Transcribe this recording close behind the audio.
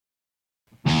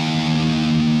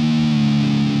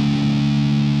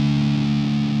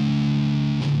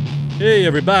Hey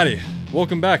everybody,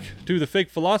 welcome back to the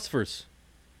Fake Philosophers.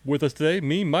 With us today,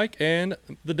 me, Mike, and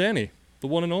the Danny, the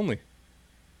one and only.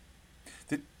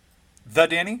 The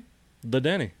Danny? The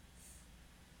Danny.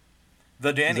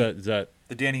 The Danny. Is that?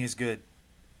 The Danny is good.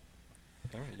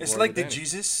 All right, It's you are like the Danny.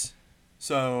 Jesus,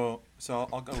 so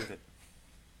I'll go with it.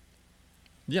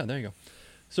 Yeah, there you go.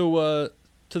 So,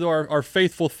 to our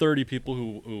faithful 30 people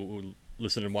who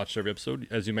listen and watch every episode,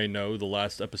 as you may know, the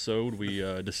last episode we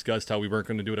discussed how we weren't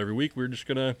going to do it every week. We were just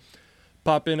going to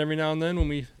pop in every now and then when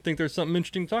we think there's something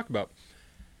interesting to talk about.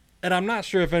 And I'm not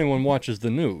sure if anyone watches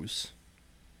the news,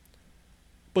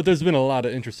 but there's been a lot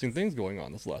of interesting things going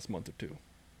on this last month or two.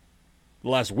 The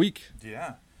last week.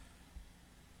 Yeah.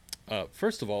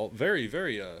 First of all, very,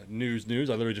 very news. I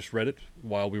literally just read it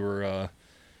while we were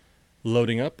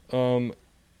loading up.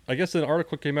 I guess an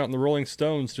article came out in the Rolling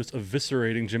Stones just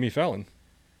eviscerating Jimmy Fallon.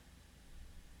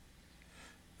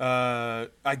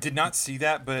 I did not see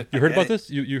that, but You heard about this?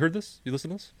 You heard this? You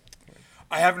listened to this?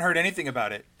 I haven't heard anything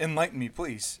about it. Enlighten me,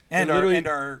 please, and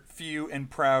our few and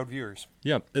proud viewers.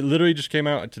 Yeah, it literally just came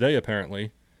out today,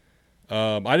 apparently.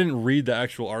 I didn't read the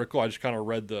actual article. I just kind of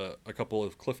read a couple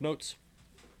of cliff notes.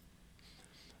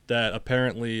 That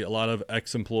apparently a lot of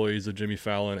ex-employees of Jimmy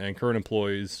Fallon and current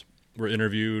employees were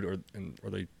interviewed or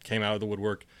they came out of the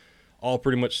woodwork, all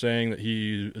pretty much saying that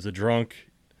he is a drunk,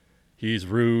 he's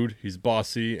rude, he's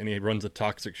bossy, and he runs a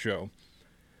toxic show.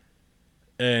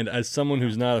 And as someone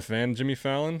who's not a fan of Jimmy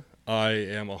Fallon, I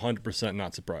am 100%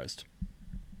 not surprised.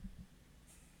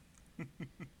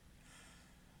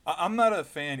 I'm not a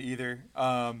fan either.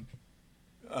 And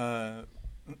I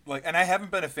haven't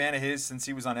been a fan of his since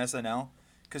he was on SNL.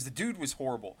 Because the dude was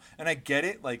horrible. And I get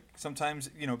it, like, sometimes,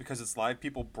 because it's live,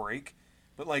 people break.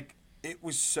 But, like, it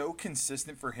was so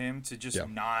consistent for him to just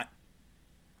not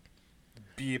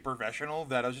be a professional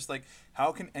that I was just like,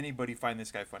 how can anybody find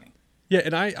this guy funny? Yeah,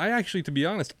 and I actually, to be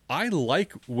honest, I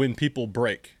like when people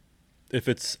break. If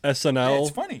it's SNL... Yeah, it's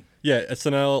funny. Yeah,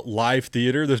 SNL, live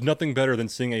theater, there's nothing better than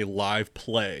seeing a live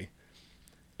play.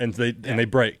 And they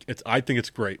break. I think it's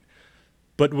great.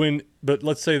 But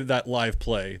let's say that live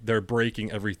play, they're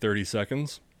breaking every 30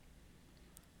 seconds.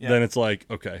 Yeah. Then it's like,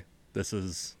 okay, this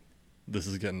is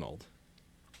getting old.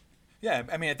 Yeah,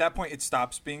 I mean, at that point, it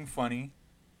stops being funny,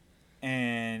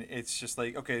 and it's just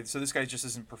like, okay, so this guy just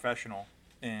isn't professional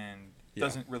and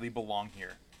doesn't really belong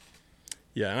here.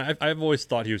 Yeah, and I've always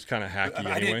thought he was kind of hacky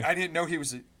anyway. I didn't know he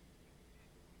was.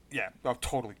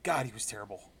 Totally. God, he was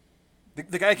terrible.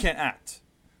 The guy can't act.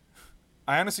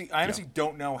 I honestly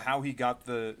don't know how he got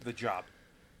the job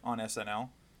on SNL.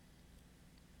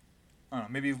 I don't know.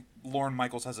 Maybe Lorne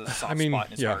Michaels has a soft spot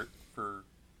in his heart for,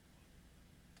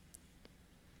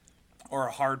 or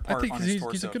a hard part on his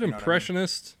torso. He's a good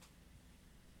impressionist.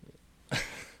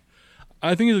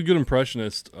 I think he's a good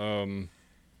impressionist.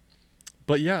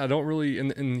 But yeah, I don't really,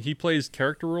 and he plays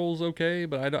character roles okay.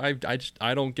 But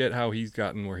I don't get how he's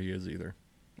gotten where he is either.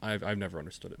 I've never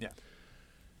understood it. Yeah.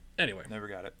 Anyway, never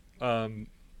got it.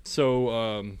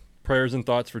 So prayers and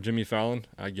thoughts for Jimmy Fallon,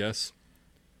 I guess.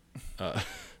 Well,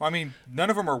 I mean, none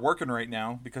of them are working right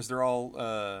now because they're all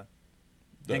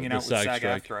hanging out with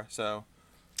SAG-AFTRA. So,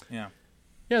 yeah.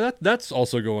 Yeah, that's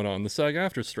also going on, the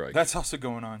SAG-AFTRA strike. That's also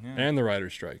going on, yeah. And the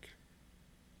writer's strike.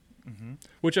 Mm-hmm.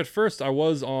 Which at first I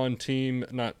was on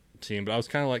but I was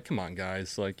kind of like, come on,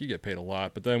 guys, like, you get paid a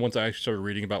lot. But then once I actually started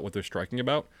reading about what they're striking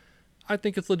about, I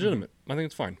think it's legitimate. I think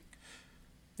it's fine.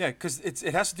 Yeah, because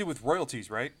it has to do with royalties,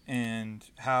 right? And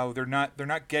how they're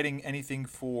not getting anything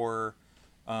for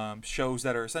shows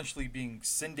that are essentially being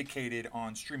syndicated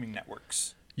on streaming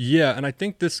networks. Yeah, and I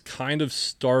think this kind of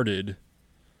started.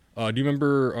 Do you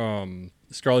remember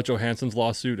Scarlett Johansson's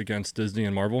lawsuit against Disney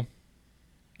and Marvel?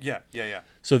 Yeah.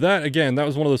 So that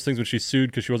was one of those things when she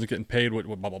sued because she wasn't getting paid. What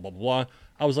blah blah blah blah.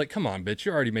 I was like, come on, bitch,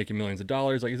 you're already making millions of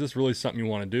dollars. Like, is this really something you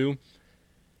want to do?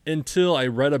 Until I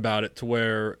read about it, to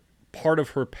where part of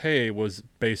her pay was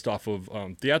based off of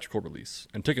theatrical release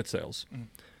and ticket sales. Mm.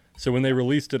 So when they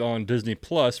released it on Disney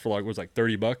Plus for like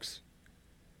 $30,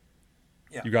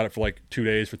 you got it for like 2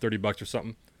 days for $30 or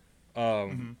something.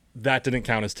 That didn't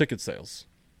count as ticket sales.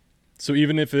 So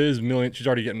even if it is she's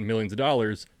already getting millions of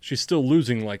dollars. She's still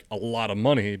losing like a lot of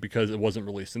money because it wasn't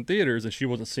released in theaters and she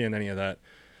wasn't seeing any of that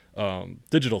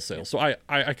digital sales. So I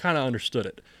kind of understood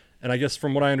it, and I guess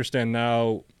from what I understand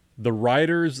now, the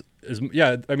writers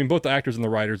both the actors and the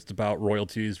writers, it's about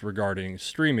royalties regarding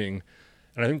streaming.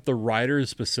 And I think the writers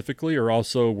specifically are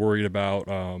also worried about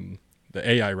the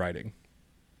AI writing.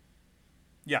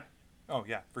 Yeah. Oh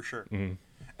yeah, for sure. Mm-hmm.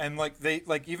 And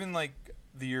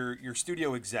your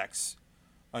studio execs,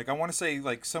 like I want to say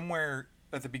like somewhere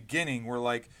at the beginning we're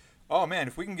like, oh man,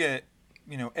 if we can get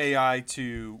AI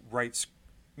to write,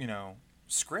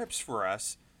 scripts for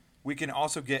us, we can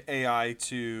also get AI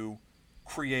to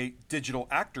create digital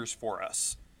actors for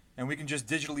us. And we can just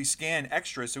digitally scan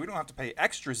extras so we don't have to pay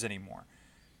extras anymore.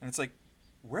 And it's like,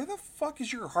 where the fuck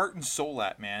is your heart and soul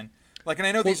at, man? Like, and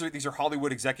I know these are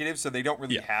Hollywood executives, so they don't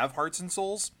really have hearts and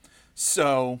souls.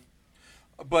 So,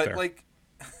 but Fair. like,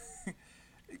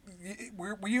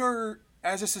 we are,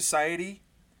 as a society,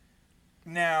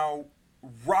 now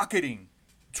rocketing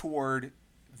toward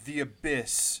the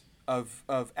abyss of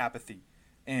apathy,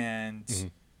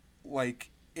 and like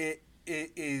it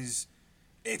is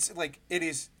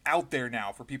out there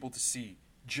now for people to see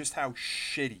just how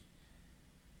shitty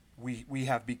we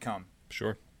have become.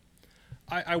 Sure.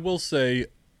 I will say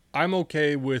I'm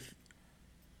okay with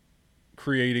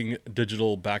creating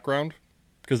digital background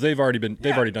because they've already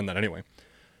done that anyway.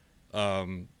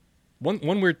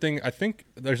 One weird thing, I think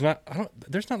there's not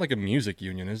like a music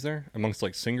union, is there, amongst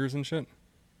like singers and shit?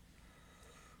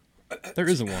 There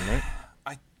isn't one, right?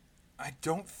 I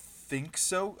don't think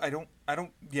so. I don't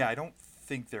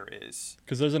think there is.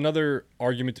 Because there's another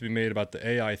argument to be made about the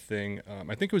AI thing.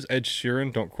 I think it was Ed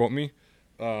Sheeran, don't quote me.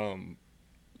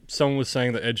 Someone was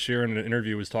saying that Ed Sheeran in an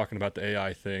interview was talking about the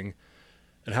AI thing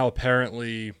and how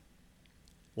apparently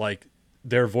like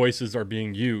their voices are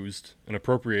being used and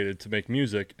appropriated to make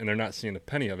music and they're not seeing a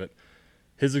penny of it.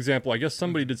 His example, I guess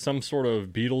somebody did some sort of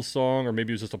Beatles song, or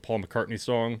maybe it was just a Paul McCartney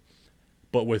song,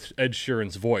 but with Ed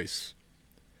Sheeran's voice.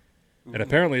 Ooh. And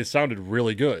apparently it sounded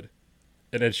really good.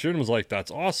 And Ed Sheeran was like, that's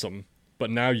awesome, but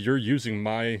now you're using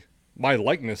my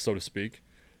likeness, so to speak,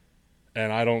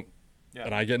 and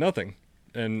and I get nothing.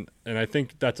 And I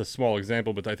think that's a small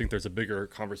example, but I think there's a bigger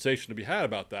conversation to be had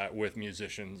about that with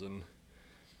musicians and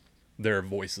their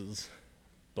voices.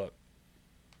 But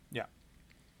yeah,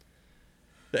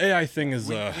 the AI thing is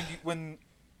and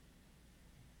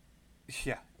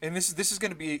this is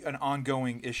going to be an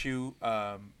ongoing issue,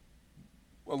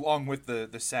 along with the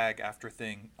SAG AFTRA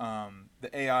thing.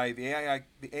 The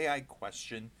AI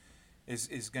question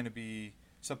is going to be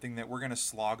something that we're going to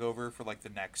slog over for like the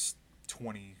next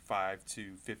 25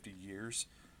 to 50 years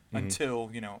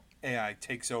until AI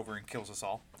takes over and kills us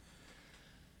all.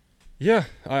 Yeah,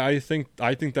 I think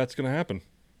that's going to happen.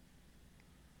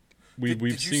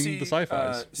 We've seen the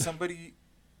sci-fis.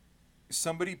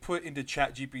 Somebody put into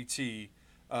ChatGPT,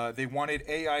 they wanted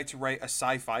AI to write a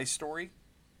sci-fi story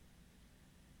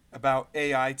about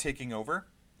AI taking over,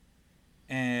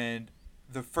 and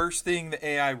the first thing the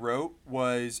AI wrote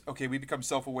was, okay, we become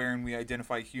self-aware and we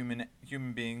identify human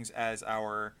beings as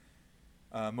our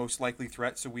most likely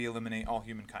threat, so we eliminate all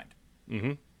humankind.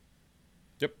 Mm-hmm.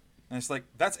 Yep. And it's like,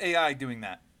 that's AI doing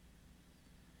that.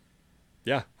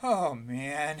 Yeah. Oh,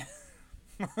 man.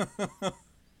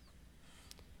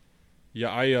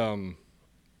 Yeah,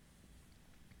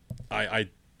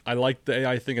 I like the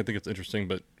AI thing. I think it's interesting,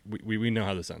 but we know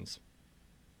how this ends.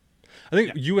 I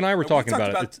think you and I were talking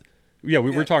about it. We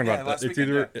were talking about that.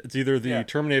 It's either the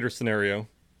Terminator scenario,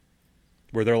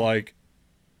 where they're like,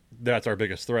 that's our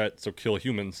biggest threat, so kill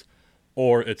humans,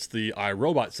 or it's the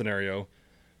iRobot scenario,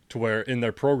 to where in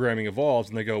their programming evolves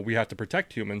and they go, we have to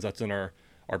protect humans. That's in our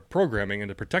programming, and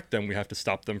to protect them, we have to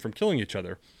stop them from killing each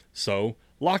other. So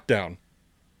lockdown,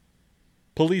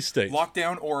 police state,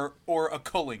 lockdown, or a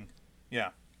culling, yeah.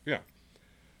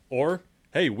 Or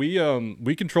hey,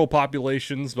 we control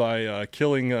populations by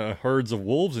killing herds of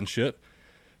wolves and shit.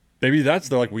 Maybe they're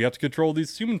like, we have to control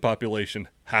these human population.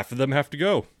 Half of them have to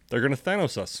go. They're gonna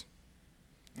Thanos us.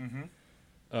 Mm-hmm.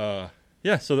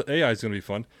 So the AI is gonna be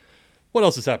fun. What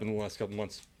else has happened in the last couple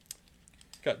months?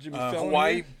 Got Jimmy Fallon.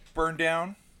 Hawaii burned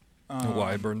down.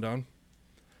 Hawaii burned down.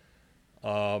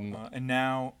 And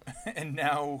now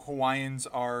Hawaiians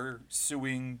are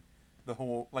suing the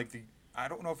whole, I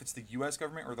don't know if it's the U.S.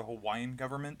 government or the Hawaiian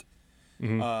government,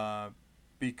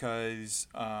 because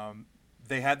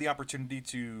they had the opportunity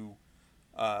to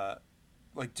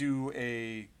do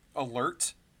a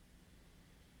alert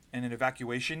and an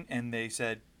evacuation, and they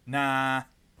said, nah.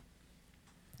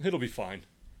 It'll be fine.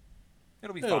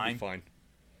 It'll be fine.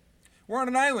 We're on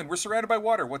an island. We're surrounded by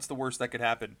water. What's the worst that could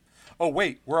happen? Oh,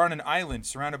 wait. We're on an island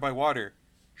surrounded by water.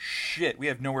 Shit. We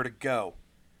have nowhere to go.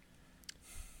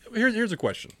 Here's a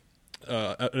question.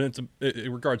 And it's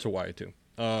in regards to Hawaii, too.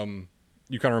 You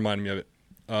kind of reminded me of it.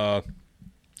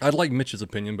 I'd like Mitch's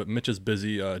opinion, but Mitch is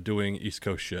busy doing East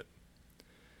Coast shit.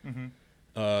 Mm-hmm.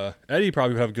 Eddie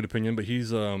probably would have a good opinion, but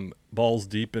he's balls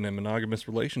deep in a monogamous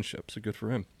relationship, so good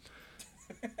for him.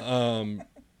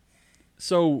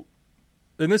 So,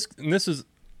 and this is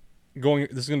going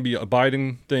to be a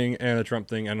Biden thing and a Trump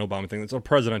thing and an Obama thing. It's a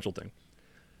presidential thing.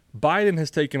 Biden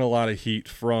has taken a lot of heat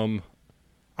from,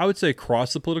 I would say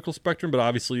across the political spectrum, but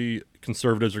obviously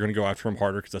conservatives are going to go after him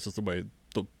harder because that's just the way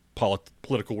the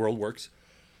political world works,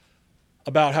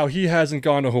 about how he hasn't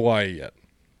gone to Hawaii yet.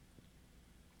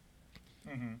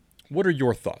 Mm-hmm. What are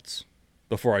your thoughts,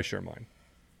 before I share mine,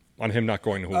 on him not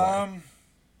going to Hawaii?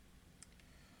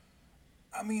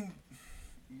 I mean,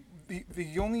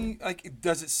 the only, like,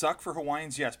 does it suck for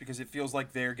Hawaiians? Yes, because it feels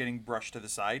like they're getting brushed to the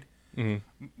side.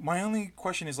 Mm-hmm. My only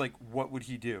question is, like, what would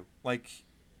he do? Like,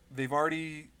 they've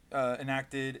already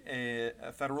enacted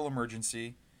a federal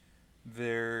emergency.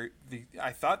 I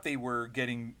thought they were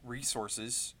getting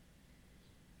resources.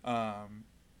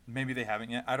 Maybe they haven't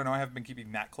yet. I don't know. I haven't been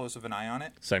keeping that close of an eye on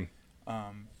it. Same.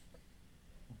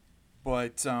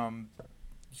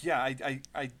 Yeah,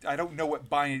 I don't know what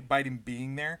Biden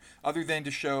being there, other than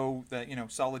to show that, you know,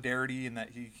 solidarity and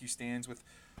that he stands with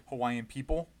Hawaiian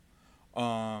people.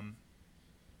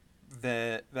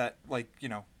 That like, you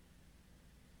know,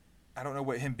 I don't know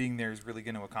what him being there is really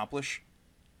going to accomplish.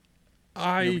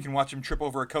 We can watch him trip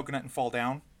over a coconut and fall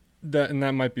down. That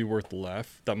might be worth the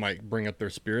laugh. That might bring up their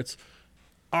spirits.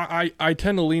 I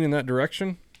tend to lean in that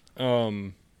direction.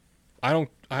 I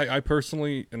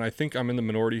personally, and I think I'm in the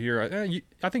minority here.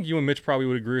 I think you and Mitch probably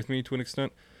would agree with me to an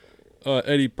extent.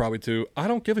 Eddie probably too. I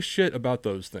don't give a shit about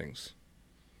those things.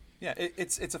 Yeah,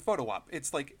 it's a photo op.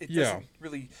 It's like, it doesn't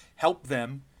really help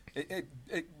them. It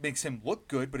makes him look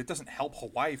good, but it doesn't help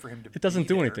Hawaii for him to. It doesn't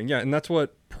do anything. Yeah, and that's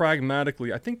what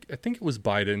pragmatically. I think it was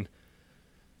Biden.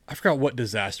 I forgot what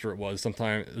disaster it was.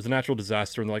 Sometime it was a natural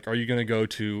disaster, and they're like, "Are you going to go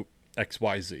to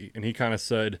XYZ?" And he kind of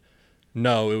said,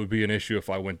 "No, it would be an issue if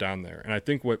I went down there." And I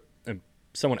think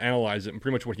someone analyzed it, and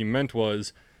pretty much what he meant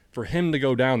was for him to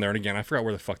go down there. And again, I forgot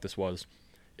where the fuck this was.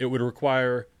 It would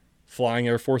require flying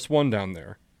Air Force One down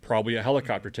there, probably a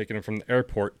helicopter taking him from the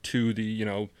airport to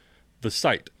the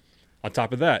site. On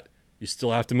top of that, you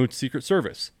still have to move to Secret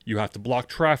Service. You have to block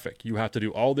traffic. You have to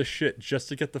do all this shit just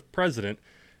to get the president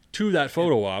to that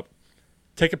photo op,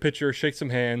 take a picture, shake some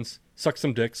hands, suck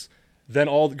some dicks, then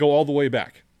go all the way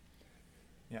back.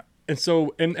 Yeah. And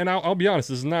so, and I'll be honest,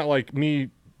 this is not like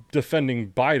me defending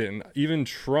Biden. Even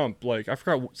Trump, like, I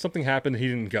forgot, something happened, he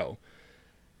didn't go.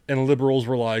 And liberals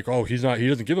were like, oh, he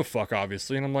doesn't give a fuck,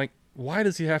 obviously. And I'm like, why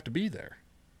does he have to be there?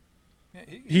 Yeah,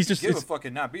 he's just give a fuck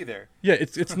and not be there. Yeah,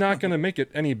 it's not going to make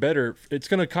it any better. It's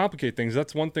going to complicate things.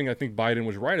 That's one thing I think Biden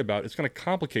was right about. It's going to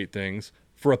complicate things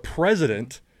for a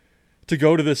president to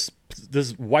go to this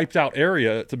wiped out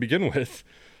area to begin with.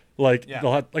 Like,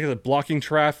 like I said, blocking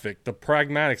traffic, the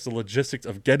pragmatics, the logistics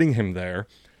of getting him there,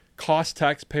 cost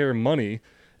taxpayer money,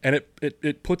 and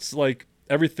it puts like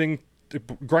everything,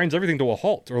 it grinds everything to a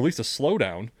halt, or at least a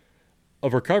slowdown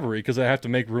of recovery because they have to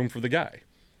make room for the guy.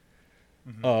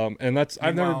 Mm-hmm. And that's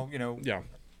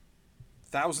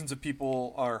thousands of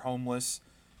people are homeless,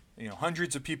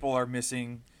 hundreds of people are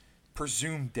missing,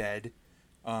 presumed dead.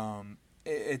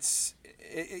 It's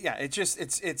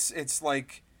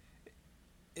like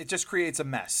it just creates a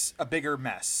mess, a bigger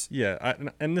mess. Yeah,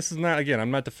 and this is not, again, I'm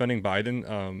not defending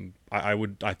Biden.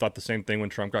 I thought the same thing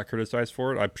when Trump got criticized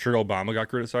for it. I'm sure Obama got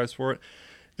criticized for it.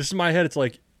 Just in my head, it's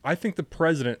like, I think the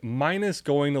president, minus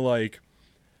going to like,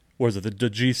 what is it, the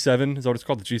G7? Is that what it's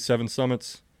called? The G7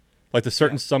 summits? Like the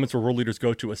certain summits where world leaders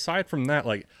go to. Aside from that,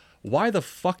 like, why the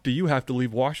fuck do you have to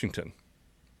leave Washington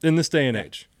in this day and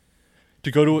age? To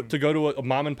go to a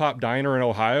mom and pop diner in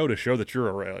Ohio to show that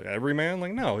you're a everyman?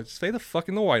 Like, no, stay the fuck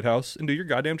in the White House and do your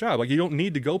goddamn job. Like, you don't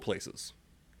need to go places.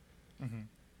 Mm-hmm.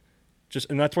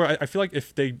 And that's where I feel like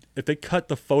if they cut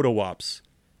the photo op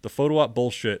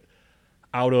bullshit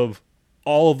out of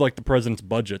all of like the president's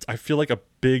budgets, I feel like a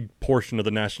big portion of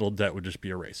the national debt would just be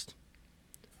erased.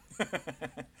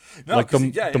 No, like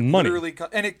the money.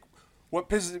 What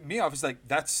pisses me off is like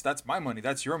that's my money,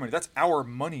 that's your money, that's our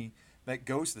money that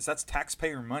goes to this. That's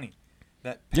taxpayer money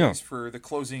that pays for the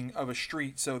closing of a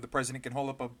street so the president can hold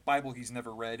up a Bible he's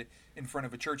never read in front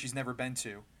of a church he's never been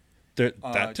to. That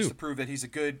too. Just to prove that he's a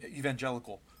good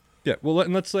evangelical. Yeah. Well,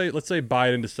 let's say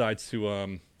Biden decides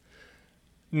to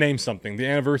name something, the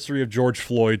anniversary of George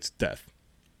Floyd's death,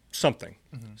 something.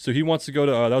 Mm-hmm. So he wants to go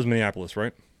to that was Minneapolis,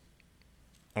 right?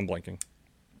 I'm blanking.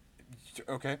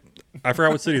 Okay. I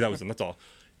forgot what city that was in. That's all.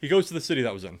 He goes to the city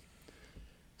that was in.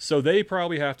 So they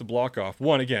probably have to block off.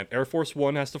 One, again, Air Force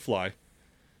One has to fly.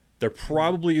 They're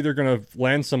probably either going to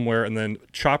land somewhere and then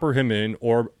chopper him in,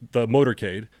 or the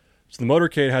motorcade. So the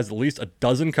motorcade has at least a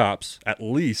dozen cops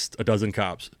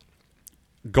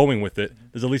going with it.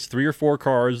 There's at least 3 or 4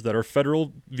 cars that are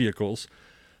federal vehicles.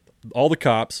 All the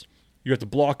cops. You have to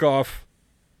block off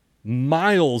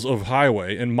miles of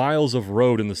highway and miles of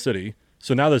road in the city.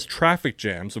 So now there's traffic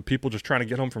jams of people just trying to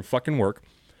get home from fucking work.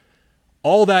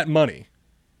 All that money,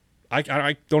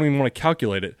 I don't even want to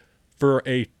calculate it for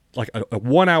a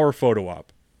 1 hour photo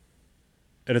op.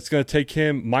 And it's going to take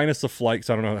him minus the flight, because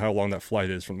I don't know how long that flight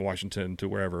is from Washington to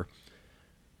wherever.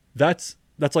 That's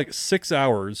like 6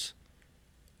 hours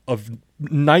of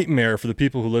nightmare for the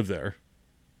people who live there.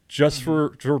 Just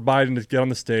for Biden to get on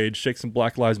the stage, shake some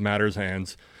Black Lives Matter's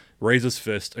hands, raise his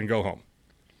fist, and go home.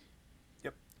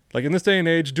 Yep. Like in this day and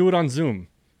age, do it on Zoom.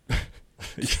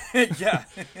 Yeah.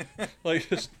 Like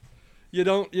you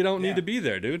don't need to be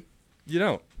there, dude. You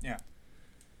don't. Yeah.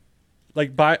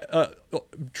 Like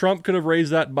Trump could have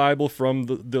raised that Bible from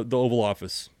the Oval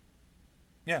Office.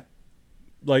 Yeah.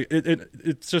 Like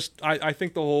it's just I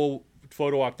think the whole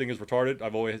photo op thing is retarded.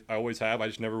 I always have. I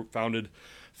just never founded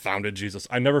Jesus.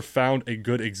 I never found a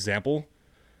good example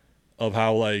of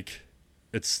how like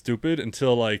it's stupid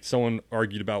until like someone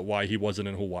argued about why he wasn't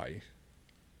in Hawaii.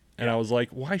 And I was like,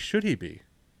 why should he be?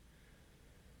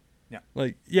 Yeah.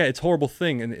 Like, yeah, it's a horrible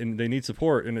thing and they need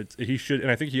support and he should, and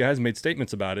I think he has made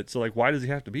statements about it. So like, why does he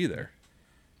have to be there?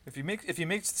 If he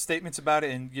makes statements about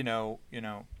it and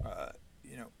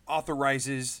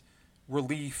authorizes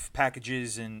relief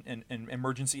packages and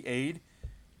emergency aid,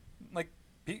 like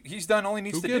he's done all he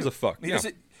needs to do. Who gives a fuck? Yeah.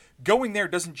 Going there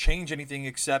doesn't change anything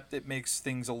except it makes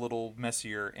things a little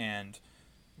messier and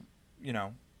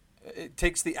it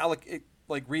takes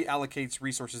reallocates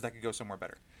resources that could go somewhere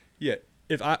better. Yeah.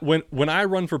 When I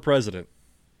run for president,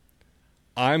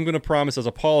 I'm going to promise as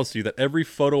a policy that every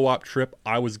photo op trip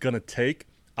I was going to take,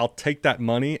 I'll take that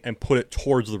money and put it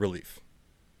towards the relief.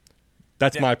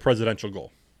 That's my presidential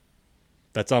goal.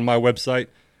 That's on my website,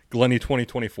 Glenny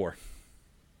 2024.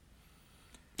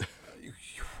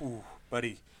 Ooh,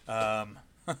 buddy.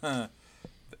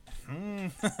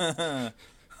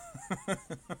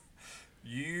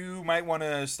 You might want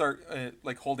to start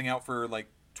holding out for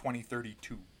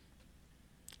 2032.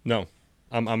 No,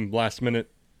 I'm last minute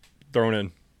thrown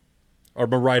in, or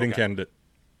a writing candidate.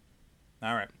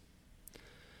 All right.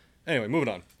 Anyway,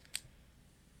 moving on.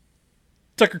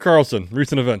 Tucker Carlson,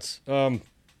 recent events. Do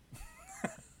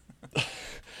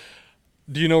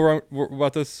you know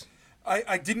about this?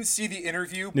 I didn't see the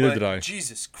interview, Neither but did I.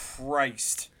 Jesus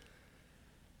Christ.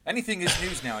 Anything is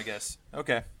news now, I guess.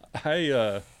 Okay.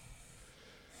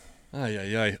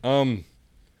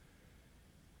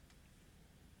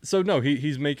 So no,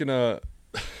 he's making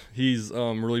he's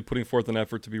really putting forth an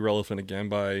effort to be relevant again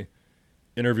by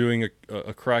interviewing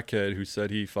a crackhead who said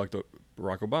he fucked up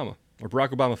Barack Obama, or Barack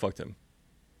Obama fucked him.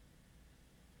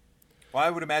 Well, I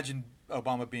would imagine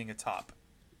Obama being a top.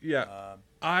 Yeah,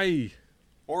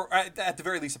 or at the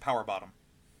very least a power bottom.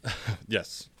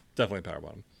 Yes, definitely a power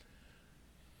bottom.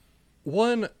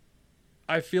 One,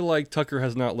 I feel like Tucker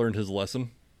has not learned his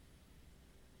lesson.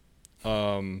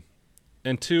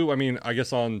 And two, I mean, I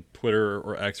guess on Twitter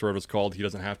or X or whatever it's called, he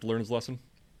doesn't have to learn his lesson.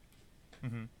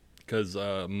 Because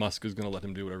Musk is going to let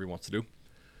him do whatever he wants to do.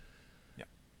 Yeah.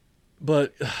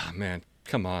 But, man,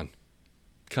 come on.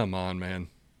 Come on, man.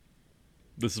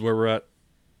 This is where we're at.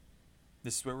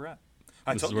 This is where we're at.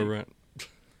 This is where we're at.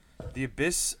 The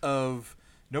abyss of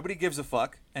nobody gives a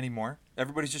fuck anymore.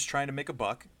 Everybody's just trying to make a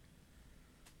buck.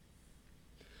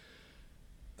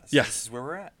 This is where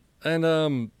we're at.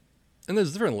 And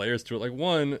there's different layers to it. Like,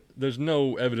 one, there's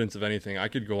no evidence of anything. I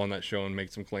could go on that show and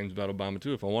make some claims about Obama,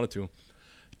 too, if I wanted to.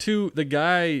 Two, the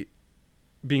guy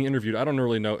being interviewed, I don't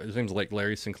really know, his name's like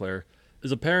Larry Sinclair,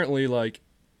 is apparently, like,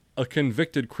 a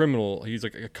convicted criminal. He's,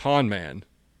 like, a con man.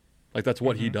 Like, that's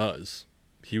what he does.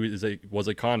 He was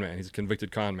a con man. He's a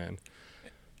convicted con man.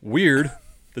 Weird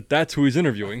that that's who he's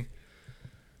interviewing.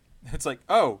 It's like,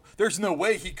 oh, there's no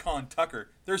way he conned Tucker.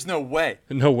 There's no way.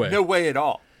 No way. No way at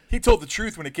all. He told the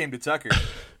truth when it came to Tucker.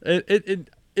 In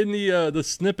the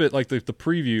snippet, like the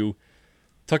preview,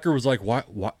 Tucker was like,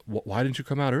 why didn't you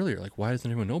come out earlier? Like, why doesn't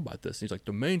anyone know about this? And he's like,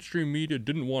 the mainstream media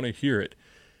didn't want to hear it.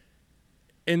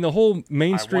 And the whole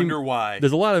mainstream... I wonder why.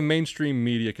 There's a lot of mainstream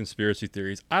media conspiracy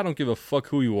theories. I don't give a fuck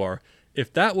who you are.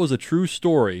 If that was a true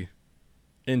story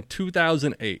in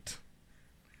 2008,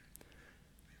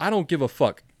 I don't give a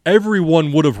fuck.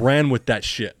 Everyone would have ran with that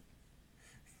shit.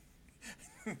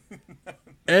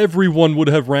 Everyone would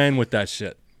have ran with that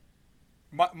shit.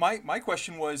 My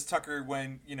question was, Tucker,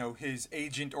 when his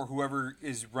agent or whoever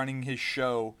is running his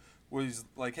show was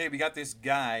like, hey, we got this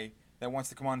guy that wants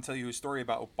to come on and tell you a story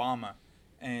about Obama.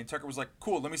 And Tucker was like,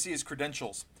 cool, let me see his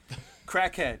credentials.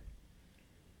 Crackhead.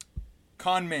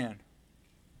 Con man.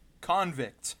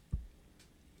 Convict.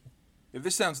 If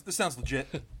this sounds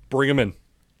legit. Bring him in.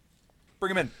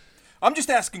 Bring him in. I'm just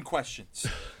asking questions.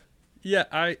 Yeah,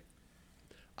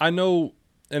 I know,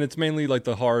 and it's mainly like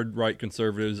the hard right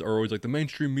conservatives are always like, the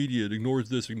mainstream media ignores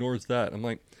this, ignores that. I'm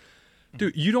like,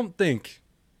 dude, you don't think,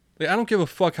 Like, I don't give a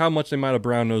fuck how much they might have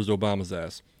brown-nosed Obama's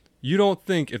ass. You don't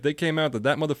think if they came out that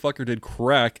motherfucker did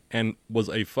crack and was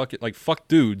a fucking, like, fuck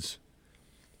dudes,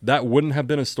 that wouldn't have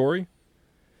been a story?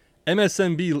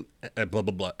 MSNBC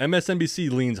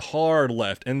leans hard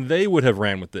left, and they would have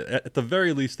ran with it. At the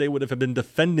very least, they would have been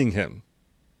defending him.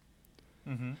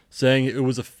 Mm-hmm. Saying it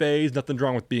was a phase, nothing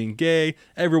wrong with being gay,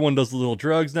 everyone does little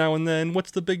drugs now and then, what's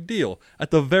the big deal?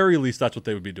 At the very least, that's what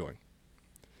they would be doing.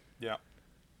 Yeah.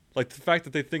 Like, the fact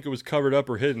that they think it was covered up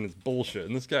or hidden is bullshit,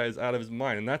 and this guy is out of his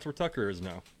mind, and that's where Tucker is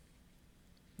now.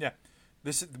 Yeah.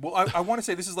 I want to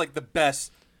say this is like the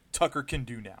best Tucker can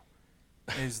do now.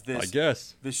 Is this? I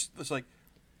guess. This like,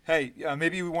 hey,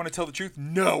 maybe we want to tell the truth.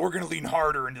 No, we're going to lean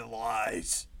harder into the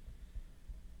lies.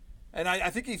 And I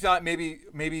think he thought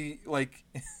maybe like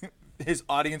his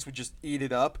audience would just eat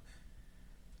it up.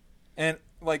 And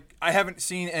like, I haven't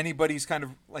seen anybody's kind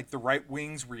of like the right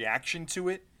wing's reaction to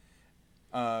it.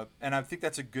 And I think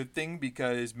that's a good thing,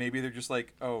 because maybe they're just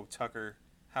like, oh, Tucker,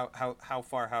 how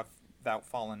far have thou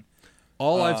fallen?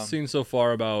 All I've seen so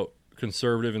far about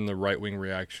conservative and the right wing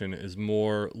reaction is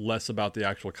less about the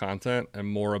actual content and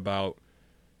more about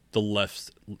the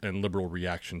left and liberal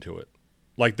reaction to it.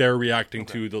 Like, they're reacting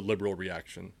to the liberal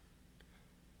reaction.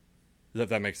 Does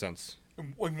that make sense?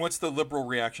 And what's the liberal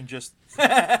reaction? Just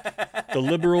the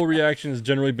liberal reaction has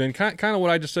generally been kind of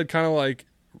what I just said, kind of like,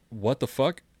 what the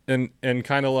fuck? And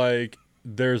kind of like,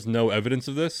 there's no evidence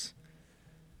of this.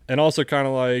 And also kind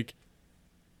of like,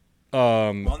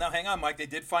 well, now hang on, Mike. They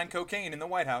did find cocaine in the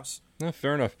White House.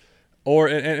 Fair enough. Or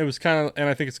and it was kind of, and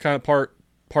I think it's kind of part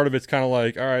of it's kind of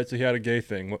like, all right, so he had a gay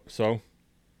thing. So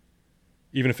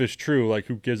even if it's true, like,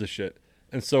 who gives a shit?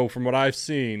 And so from what I've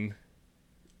seen,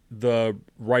 the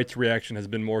right's reaction has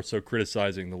been more so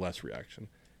criticizing the left's reaction.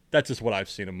 That's just what I've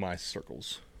seen in my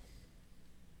circles.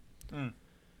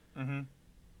 Mm-hmm.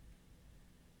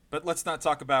 But let's not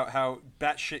talk about how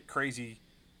batshit crazy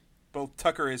both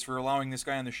Tucker is for allowing this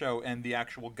guy on the show and the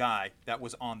actual guy that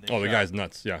was on the show. Oh, the guy's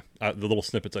nuts, yeah. The little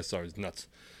snippets I saw, he's nuts.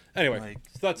 Anyway,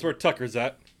 so that's where Tucker's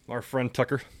at. Our friend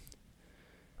Tucker.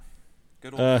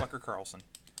 Good old Tucker Carlson.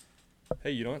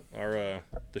 Hey, you know what?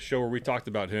 The show where we talked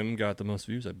about him got the most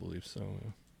views, I believe.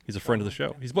 So he's a friend of the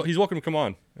show. He's welcome to come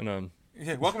on. And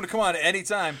yeah, welcome to come on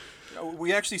anytime.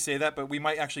 We actually say that, but we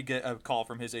might actually get a call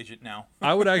from his agent now.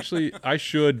 I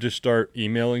should just start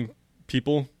emailing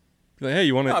people. Like, hey,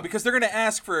 you want to? No, because they're going to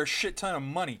ask for a shit ton of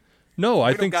money. No,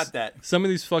 I think got that. Some of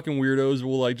these fucking weirdos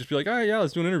will like just be like, all right, yeah,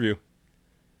 let's do an interview.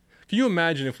 Can you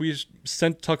imagine if we just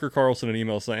sent Tucker Carlson an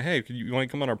email saying, hey, you want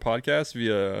to come on our podcast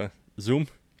via Zoom?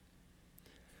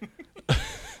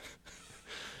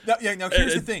 Now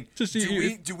here's the thing.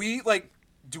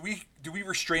 Do we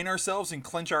restrain ourselves and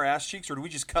clench our ass cheeks, or do we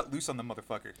just cut loose on the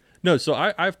motherfucker? No, so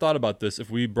I've thought about this. If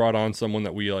we brought on someone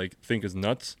that we like think is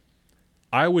nuts,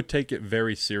 I would take it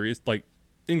very serious, like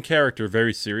in character,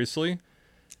 very seriously,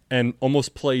 and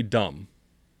almost play dumb.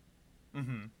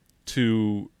 Mm-hmm.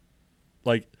 To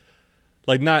like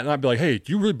not be like, hey,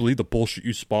 do you really believe the bullshit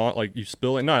you spawn? Like you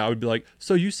spill it? No, I would be like,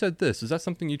 so you said this. Is that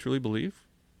something you truly believe?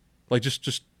 Like just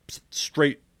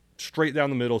straight down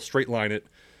the middle, straight line it,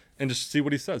 and just see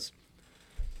what he says.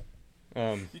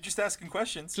 You're just asking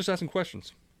questions. Just asking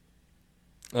questions.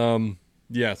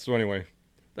 Yeah. So anyway,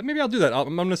 maybe I'll do that.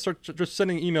 I'm gonna start just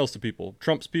sending emails to people,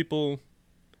 Trump's people,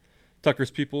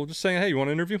 Tucker's people, just saying, hey, you want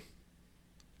an interview?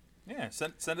 Yeah.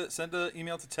 Send an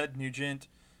email to Ted Nugent.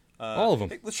 All of them.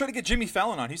 Hey, let's try to get Jimmy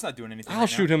Fallon on. He's not doing anything. I'll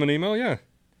shoot him an email. Yeah,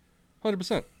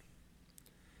 100%.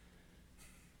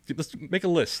 Let's make a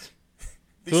list.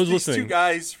 These two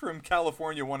guys from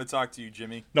California want to talk to you,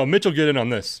 Jimmy. No, Mitch will get in on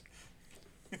this.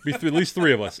 At least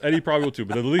three of us. Eddie probably will too,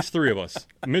 but at least three of us.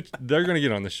 Mitch, they're going to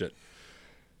get on this shit.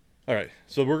 All right,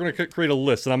 so we're going to create a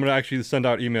list, and I'm going to actually send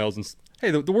out emails. And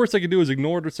hey, the worst I could do is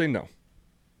ignore it or say no.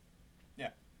 Yeah.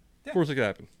 Worst that could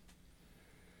happen.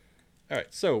 All right,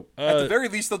 so at the very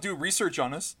least, they'll do research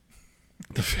on us.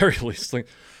 At the very least, like,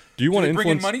 do you want to influence?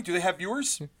 Bring in money? Do they have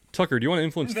viewers? Tucker, do you want to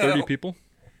influence 30 people?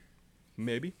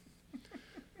 Maybe.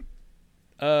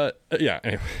 Yeah.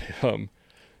 Anyway,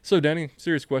 so Danny,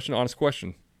 serious question, honest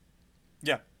question.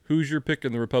 Yeah. Who's your pick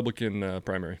in the Republican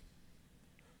primary?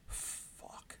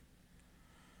 Fuck.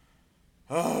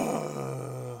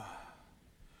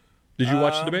 Did you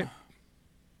watch the debate?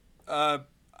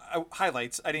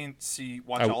 Highlights. I didn't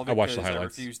watch all of it. I watched the because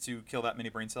highlights. I refused to kill that many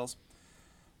brain cells.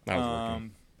 I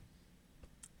was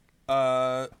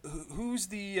working. Who's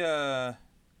the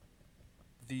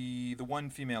one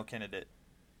female candidate?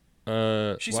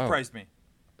 She surprised me.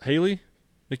 Haley?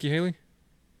 Nikki Haley?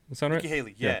 That sound right? Nikki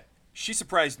Haley, yeah. She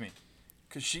surprised me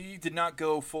because she did not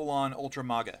go full on ultra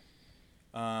MAGA.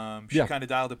 She kind of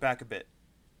dialed it back a bit.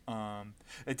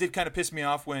 It did kind of piss me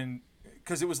off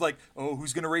because it was like, oh,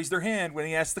 who's going to raise their hand when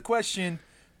he asked the question?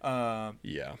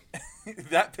 Yeah.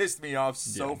 That pissed me off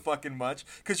so fucking much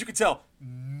because you could tell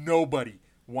nobody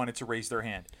wanted to raise their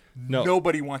hand. No.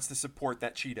 Nobody wants to support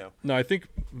that Cheeto. No, I think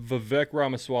Vivek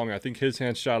Ramaswamy, I think his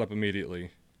hand shot up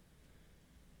immediately.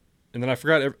 And then I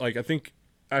forgot, like, I think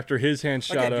after his hand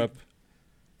shot up...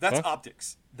 That's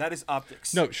optics. That is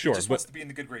optics. No, sure. He just wants to be in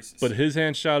the good graces. But his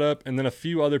hand shot up, and then a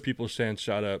few other people's hands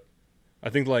shot up. I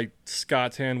think, like,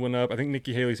 Scott's hand went up. I think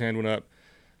Nikki Haley's hand went up.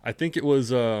 I think it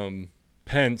was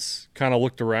Pence kind of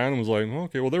looked around and was like, oh,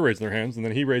 okay, well, they're raising their hands. And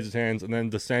then he raised his hands, and then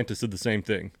DeSantis did the same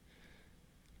thing.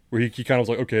 Where he kind of was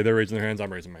like, okay, they're raising their hands,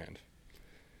 I'm raising my hand.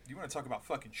 You want to talk about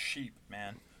fucking sheep,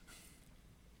 man.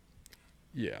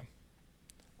 Yeah.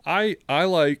 I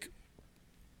like...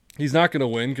 He's not going to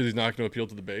win because he's not going to appeal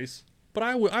to the base. But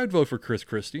I'd vote for Chris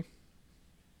Christie.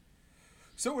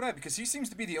 So would I, because he seems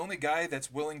to be the only guy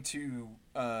that's willing to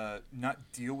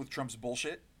not deal with Trump's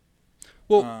bullshit.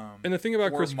 Well, and the thing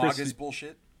about Chris MAGA's Christie...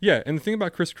 bullshit. Yeah, and the thing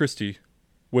about Chris Christie,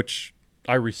 which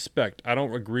I respect, I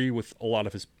don't agree with a lot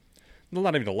of his...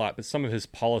 Not even a lot, but some of his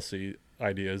policy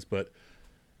ideas. But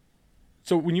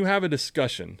so when you have a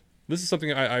discussion... This is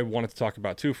something I wanted to talk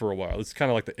about, too, for a while. It's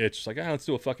kind of like the itch. It's like, let's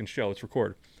do a fucking show. Let's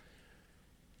record.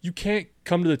 You can't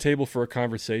come to the table for a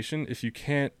conversation if you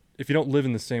don't live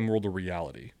in the same world of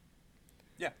reality.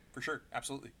 Yeah, for sure.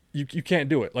 Absolutely. You can't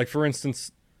do it. Like, for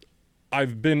instance,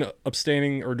 I've been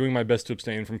abstaining or doing my best to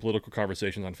abstain from political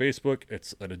conversations on Facebook.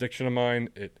 It's an addiction of mine.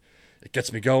 It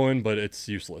gets me going, but it's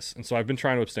useless. And so I've been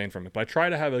trying to abstain from it. But I try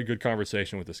to have a good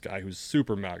conversation with this guy who's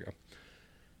super MAGA.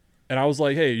 And I was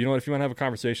like, hey, you know what, if you want to have a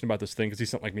conversation about this thing, because he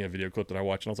sent like me a video clip that I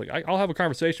watched, and I was like, I'll have a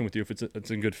conversation with you if it's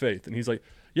in good faith. And he's like,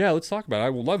 yeah, let's talk about it. I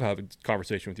would love having a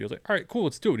conversation with you. I was like, all right, cool,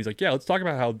 let's do it. He's like, yeah, let's talk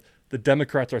about how the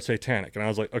Democrats are satanic. And I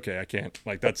was like, okay, I can't.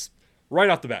 Like, that's right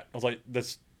off the bat. I was like,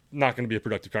 that's not going to be a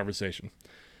productive conversation.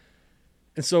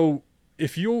 And so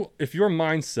if your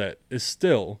mindset is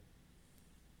still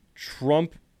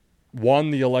Trump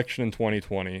won the election in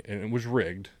 2020 and it was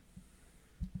rigged,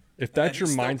 if that's your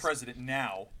mindset, president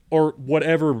now. Or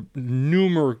whatever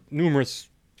numerous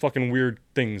fucking weird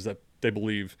things that they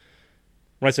believe.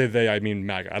 When I say they, I mean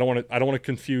MAGA. I don't want to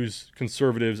confuse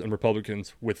conservatives and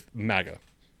Republicans with MAGA.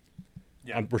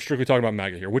 Yeah. We're strictly talking about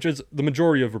MAGA here, which is the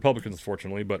majority of Republicans,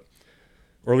 unfortunately,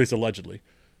 or at least allegedly.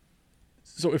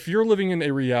 So if you're living in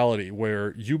a reality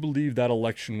where you believe that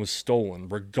election was stolen,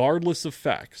 regardless of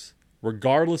facts,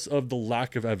 regardless of the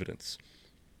lack of evidence,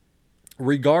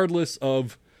 regardless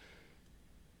of...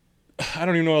 I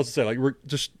don't even know what else to say. Like,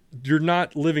 you're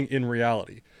not living in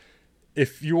reality.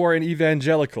 If you are an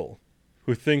evangelical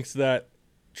who thinks that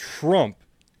Trump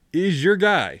is your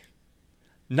guy,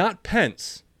 not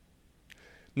Pence,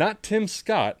 not Tim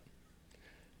Scott,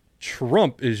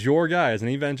 Trump is your guy as an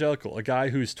evangelical, a guy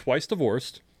who's twice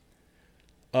divorced,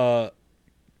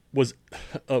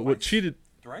 cheated.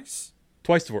 Thrice?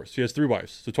 Twice divorced. He has 3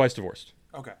 wives, so twice divorced.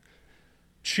 Okay.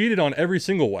 Cheated on every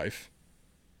single wife.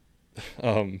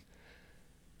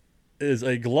 Is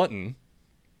a glutton,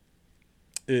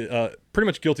 pretty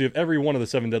much guilty of every one of the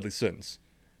 7 deadly sins.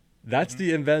 That's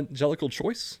the evangelical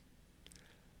choice?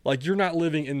 Like, you're not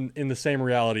living in the same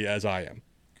reality as I am.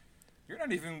 You're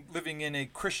not even living in a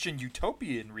Christian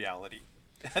utopian reality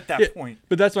at that point.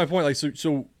 But that's my point. Like,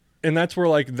 so, and that's where,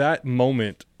 like, that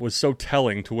moment was so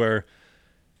telling to where,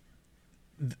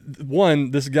 one,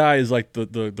 this guy is like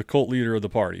the cult leader of the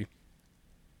party.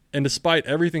 And despite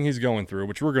everything he's going through,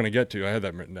 which we're going to get to, I had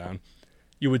that written down,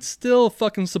 you would still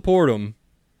fucking support him,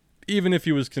 even if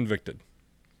he was convicted.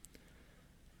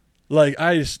 Like,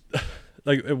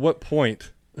 at what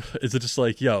point is it just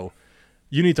like, yo,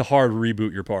 you need to hard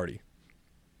reboot your party?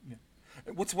 Yeah.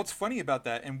 What's funny about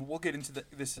that, and we'll get into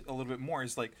this a little bit more,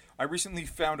 is like, I recently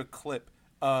found a clip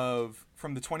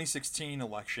from the 2016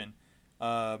 election.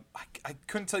 I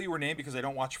couldn't tell you her name because I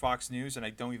don't watch Fox News and I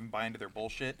don't even buy into their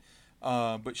bullshit.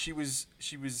 But she's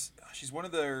one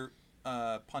of their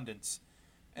pundits,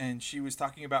 and she was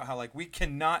talking about how, like, we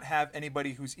cannot have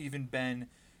anybody who's even been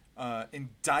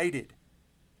indicted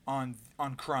on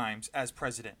crimes as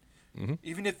president,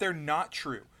 even if they're not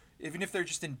true, even if they're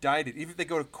just indicted, even if they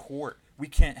go to court, we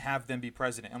can't have them be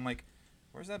president. I'm like,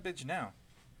 where's that bitch now?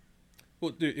 Well,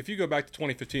 dude, if you go back to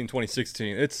 2015,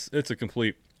 2016, it's a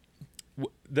complete.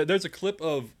 There's a clip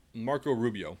of Marco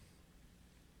Rubio.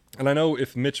 And I know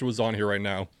if Mitch was on here right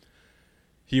now,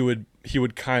 he would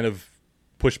kind of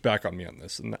push back on me on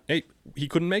this. And hey, he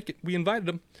couldn't make it. We invited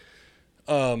him.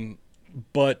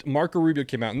 But Marco Rubio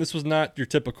came out, and this was not your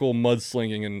typical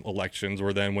mudslinging in elections,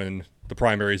 where then when the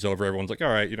primary's over, everyone's like, all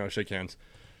right, shake hands.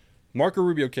 Marco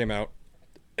Rubio came out,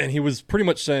 And he was pretty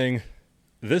much saying,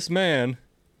 this man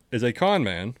is a con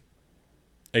man,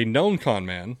 a known con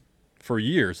man for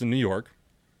years in New York,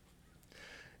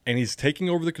 and he's taking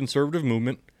over the conservative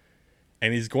movement,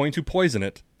 and he's going to poison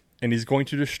it, and he's going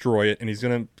to destroy it, and he's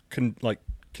going to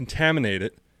contaminate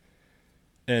it,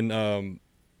 and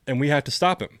we have to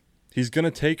stop him. He's going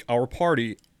to take our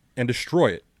party and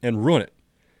destroy it and ruin it.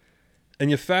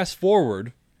 And you fast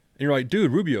forward, and you're like,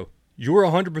 dude, Rubio, you were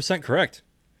 100% correct.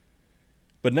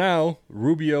 But now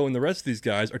Rubio and the rest of these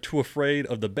guys are too afraid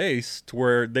of the base to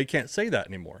where they can't say that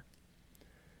anymore.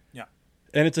 Yeah,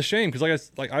 and it's a shame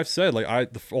because, I've said,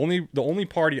 the only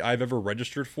party I've ever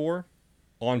registered for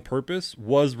on purpose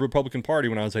was Republican Party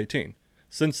when I was 18.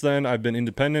 Since then, I've been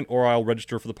independent, or I'll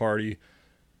register for the party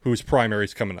whose primary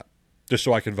is coming up, just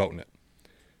so I can vote in it.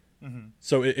 Mm-hmm.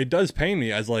 So it does pain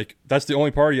me as that's the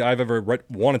only party I've ever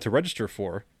wanted to register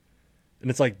for, and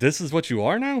it's like, this is what you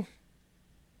are now.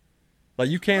 Like,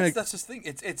 you can't. That's just the thing.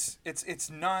 It's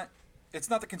not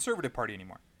the Conservative Party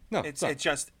anymore. No, it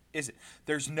just isn't.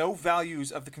 There's no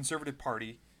values of the Conservative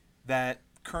Party that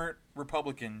current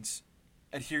Republicans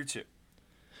adhere to.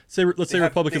 Let's say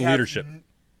Republican leadership.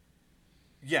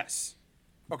 Yes.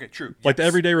 Okay, true. Like the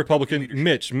everyday Republican,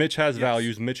 Mitch has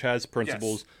values. Mitch has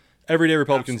principles. Yes. Everyday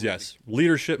Republicans, yes.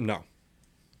 Leadership, no.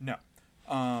 No.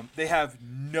 They have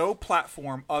no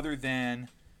platform other than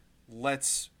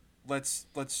let's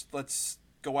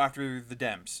go after the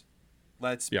Dems.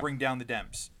 Let's bring down the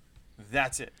Dems.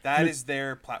 That's it. That is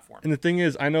their platform. And the thing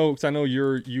is, I know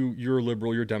you're a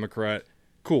liberal, you're a Democrat.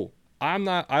 Cool. I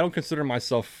don't consider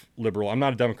myself liberal. I'm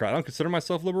not a Democrat. I don't consider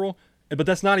myself liberal, but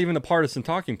that's not even a partisan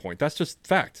talking point. That's just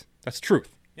fact. That's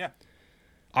truth. Yeah.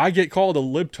 I get called a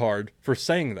libtard for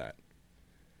saying that.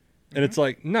 And it's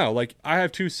like, no, I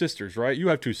have two sisters, right? You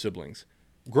have two siblings.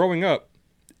 Growing up,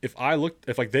 if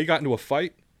they got into a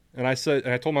fight, and I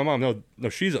told my mom, no,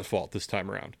 she's at fault this time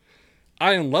around.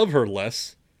 I didn't love her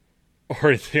less or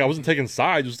anything. I wasn't taking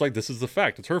sides. It was like, this is the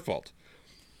fact. It's her fault.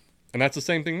 And that's the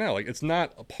same thing now. It's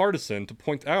not a partisan to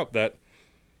point out that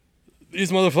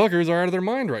these motherfuckers are out of their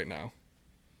mind right now.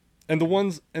 And the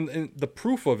ones, and the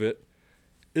proof of it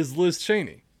is Liz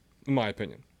Cheney, in my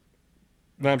opinion.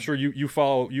 And I'm sure you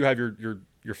have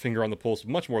your finger on the pulse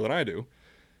much more than I do.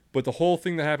 But the whole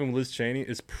thing that happened with Liz Cheney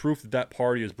is proof that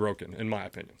party is broken, in my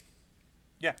opinion.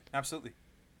 Yeah, absolutely.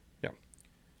 Yeah.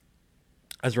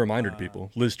 As a reminder to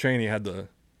people, Liz Cheney had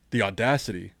the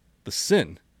audacity, the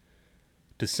sin,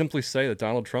 to simply say that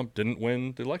Donald Trump didn't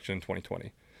win the election in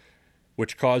 2020,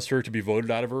 which caused her to be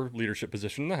voted out of her leadership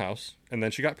position in the House, and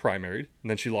then she got primaried, and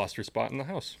then she lost her spot in the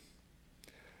House.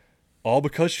 All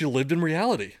because she lived in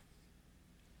reality.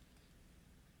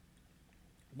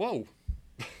 Whoa.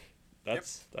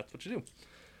 That's what you do.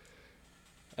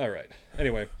 All right.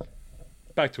 Anyway,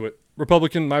 back to it. My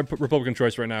Republican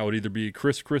choice right now would either be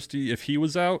Chris Christie if he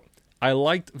was out. I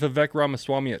liked Vivek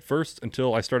Ramaswamy at first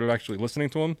until I started actually listening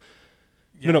to him.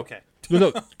 Yeah, okay.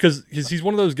 No, because he's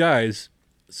one of those guys.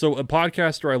 So a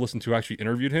podcaster I listened to actually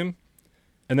interviewed him,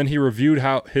 and then he reviewed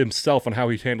himself on how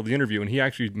he handled the interview, and he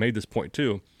actually made this point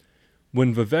too.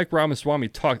 When Vivek Ramaswamy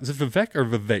talked, is it Vivek or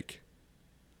Vivek?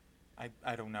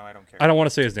 I don't know. I don't care. I don't want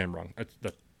to say his name wrong.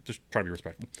 Just trying to be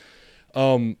respectful.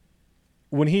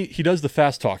 When he does the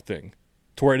fast talk thing,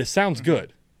 to where it sounds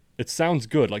good. It sounds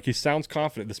good. Like he sounds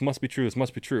confident. This must be true. This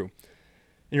must be true.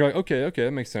 And you're like, okay,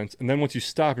 that makes sense. And then once you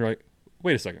stop, you're like,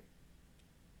 wait a second.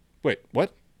 Wait,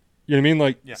 what? You know what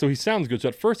I mean? So he sounds good. So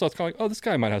at first I was kind of like, oh, this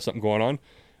guy might have something going on.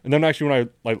 And then actually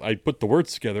when I put the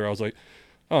words together, I was like,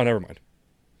 oh, never mind.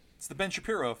 It's the Ben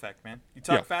Shapiro effect, man. You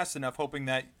talk fast enough hoping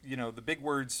that, the big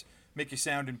words make you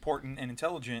sound important and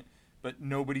intelligent, but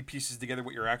nobody pieces together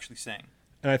what you're actually saying.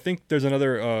 And I think there's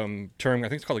another term, I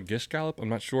think it's called a gish gallop, I'm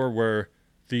not sure, where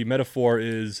the metaphor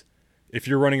is if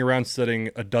you're running around setting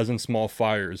a dozen small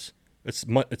fires, it's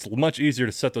much easier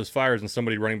to set those fires than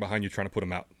somebody running behind you trying to put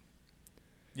them out.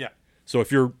 Yeah. So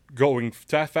if you're going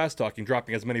fast talking,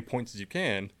 dropping as many points as you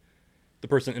can, the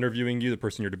person interviewing you, the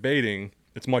person you're debating,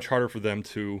 it's much harder for them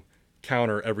to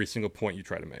counter every single point you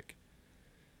try to make.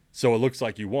 So it looks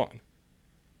like you won.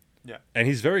 Yeah. And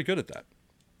he's very good at that.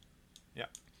 Yeah.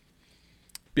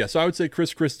 Yeah, so I would say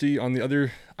Chris Christie. On the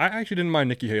other, I actually didn't mind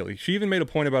Nikki Haley. She even made a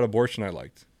point about abortion I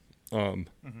liked. To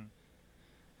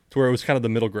where it was kind of the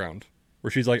middle ground. Where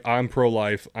she's like, I'm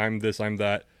pro-life, I'm this, I'm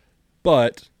that.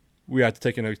 But we have to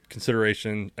take into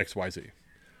consideration X, Y, Z.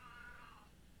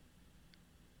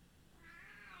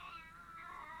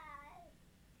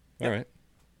 All right.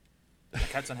 The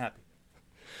cat's unhappy.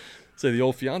 Say the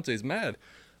old fiance's mad.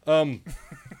 Oh, you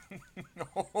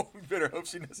better hope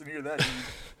she doesn't hear that.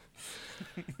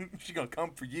 She's gonna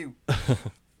come for you.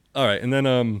 All right, and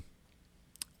then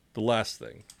the last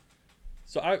thing.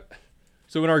 So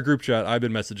in our group chat, I've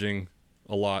been messaging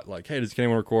a lot like, hey, can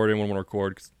anyone record? Anyone want to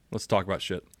record? Let's talk about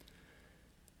shit.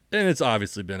 And it's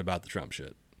obviously been about the Trump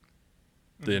shit.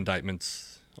 The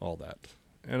indictments, all that.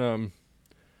 And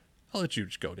I'll let you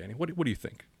just go, Danny. What do you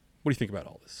think? What do you think about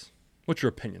all this? What's your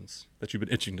opinions that you've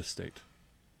been itching to state?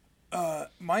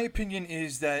 My opinion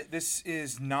is that this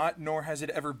is not, nor has it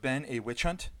ever been, a witch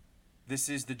hunt. This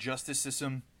is the justice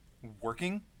system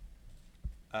working.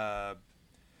 For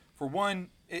one,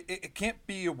 it can't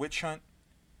be a witch hunt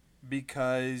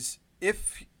because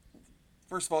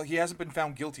first of all, he hasn't been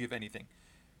found guilty of anything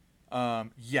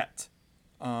yet.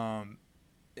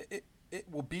 It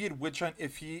will be a witch hunt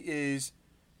if he is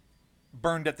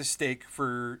burned at the stake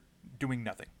for doing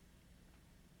nothing.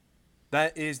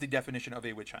 That is the definition of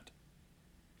a witch hunt.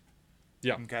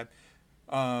 Yeah. Okay.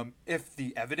 If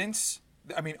the evidence,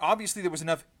 obviously there was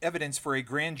enough evidence for a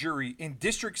grand jury in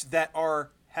districts that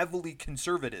are heavily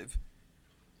conservative.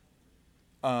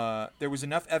 There was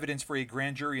enough evidence for a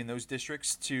grand jury in those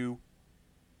districts to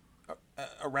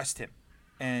arrest him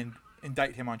and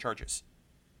indict him on charges.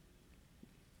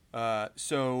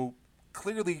 So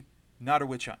clearly not a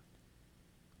witch hunt.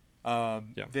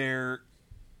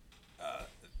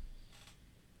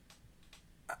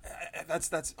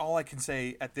 That's all I can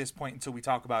say at this point until we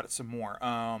talk about it some more.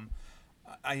 I'm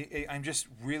just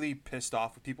really pissed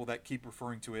off with people that keep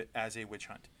referring to it as a witch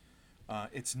hunt.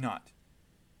 It's not.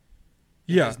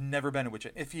 It has never been a witch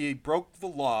hunt. If he broke the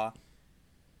law,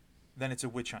 then it's a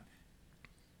witch hunt.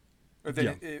 Or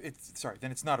then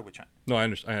then it's not a witch hunt. No, I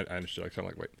understand. I understood. I kind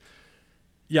of like, wait.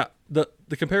 Yeah, the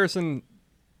comparison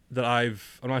that I'm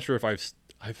not sure if I've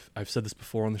said this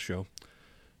before on the show,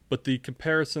 but the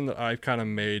comparison that I've kind of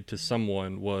made to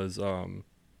someone was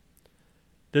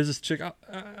there's this chick.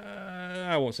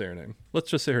 I won't say her name.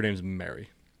 Let's just say her name's Mary.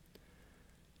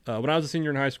 When I was a senior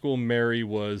in high school, Mary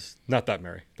was not that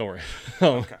Mary. Don't worry.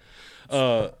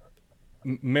 Okay.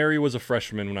 Mary was a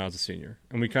freshman when I was a senior,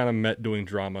 and we kind of met doing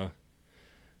drama.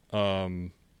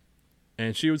 And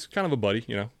she was kind of a buddy,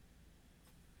 you know.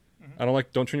 Mm-hmm.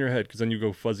 Don't turn your head because then you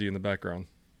go fuzzy in the background.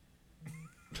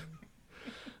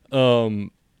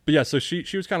 But yeah, so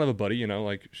she was kind of a buddy, you know,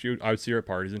 like I would see her at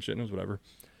parties and shit, and it was whatever.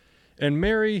 And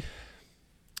Mary,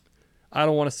 I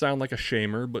don't want to sound like a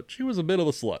shamer, but she was a bit of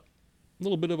a slut, a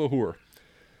little bit of a whore,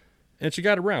 and she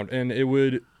got around, and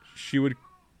she would.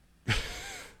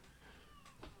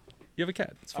 You have a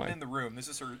cat. It's fine. I'm in the room. This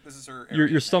is her.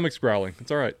 Your stomach's growling. It's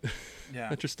all right. Yeah.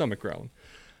 That's your stomach growling.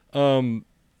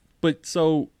 But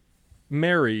so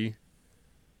Mary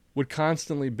would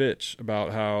constantly bitch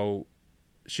about how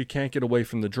she can't get away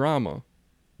from the drama.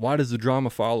 Why does the drama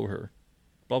follow her?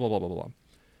 Blah blah blah blah blah.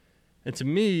 And to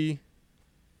me,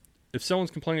 if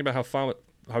someone's complaining about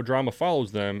how drama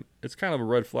follows them, it's kind of a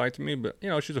red flag to me. But you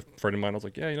know, she's a friend of mine. I was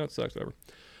like, yeah, you know, it sucks. Whatever.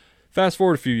 Fast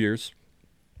forward a few years.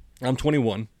 I'm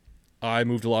 21. I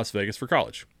moved to Las Vegas for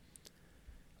college.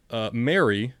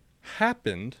 Mary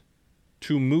happened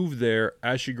to move there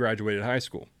as she graduated high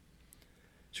school.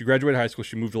 She graduated high school.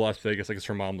 She moved to Las Vegas. I guess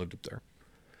her mom lived up there.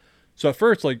 So at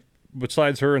first, like,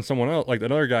 besides her and someone else, like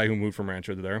another guy who moved from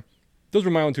Rancho to there, those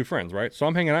were my own two friends, right? So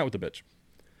I'm hanging out with the bitch.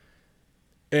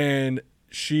 And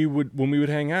when we would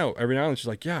hang out, every now and then she's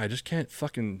like, yeah, I just can't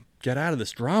fucking get out of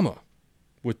this drama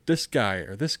with this guy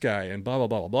or this guy and blah, blah,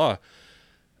 blah, blah, blah.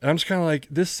 And I'm just kind of like,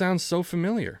 this sounds so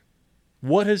familiar.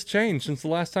 What has changed since the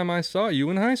last time I saw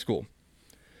you in high school?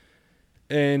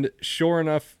 And sure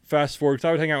enough, fast forward, because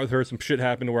I would hang out with her, some shit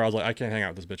happened to where I was like, I can't hang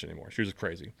out with this bitch anymore. She was just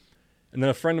crazy. And then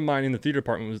a friend of mine in the theater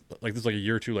department was like, this was like a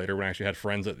year or two later when I actually had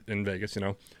friends in Vegas, you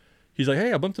know. He's like,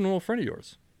 hey, I bumped into an old friend of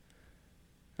yours.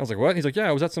 I was like, what? He's like, yeah,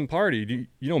 I was at some party. Do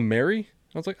you know Mary?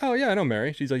 I was like, oh, yeah, I know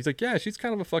Mary. He's like, yeah, she's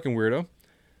kind of a fucking weirdo.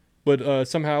 But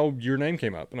somehow your name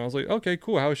came up. And I was like, okay,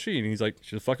 cool. How is she? And he's like,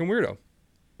 she's a fucking weirdo. And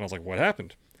I was like, what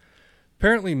happened?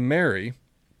 Apparently Mary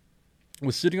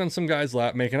was sitting on some guy's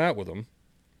lap making out with him.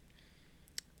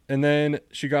 And then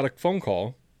she got a phone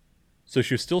call. So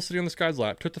she was still sitting on this guy's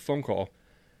lap, took the phone call.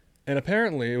 And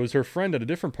apparently it was her friend at a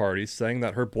different party saying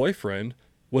that her boyfriend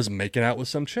was making out with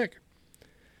some chick.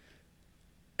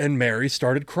 And Mary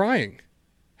started crying.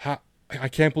 I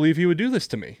can't believe he would do this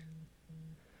to me.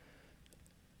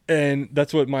 And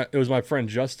that's what it was my friend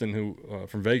Justin who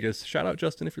from Vegas. Shout out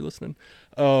Justin if you're listening.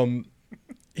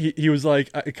 He was like,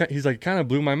 he's like, kind of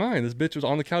blew my mind. This bitch was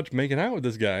on the couch making out with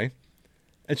this guy,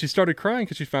 and she started crying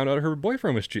because she found out her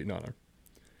boyfriend was cheating on her.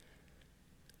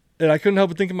 And I couldn't help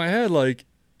but think in my head, like,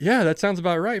 yeah, that sounds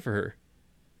about right for her.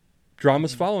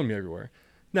 Drama's following me everywhere.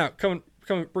 Now, come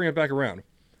bring it back around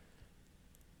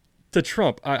to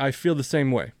Trump. I feel the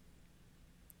same way.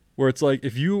 where it's like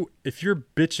if you're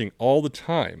bitching all the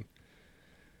time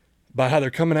about how they're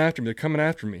coming after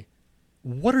me,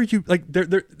 what are you like?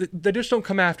 They just don't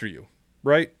come after you,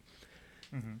 right?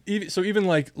 Mm-hmm. So even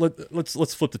like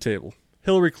let's flip the table.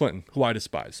 Hillary Clinton, who I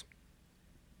despise.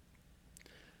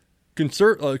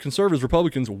 Conservatives,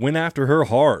 Republicans went after her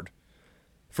hard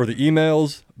for the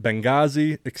emails,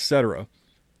 Benghazi, etc.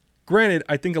 Granted,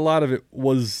 I think a lot of it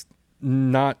was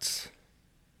not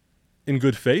in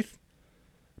good faith,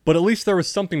 but at least there was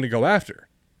something to go after.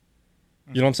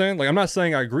 You know what I'm saying? Like, I'm not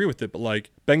saying I agree with it, but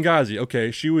like Benghazi,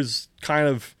 okay, she was kind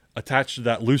of attached to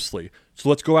that loosely, so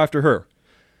let's go after her.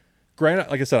 Granted,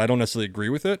 like I said, I don't necessarily agree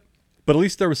with it, but at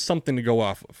least there was something to go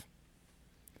off of.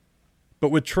 But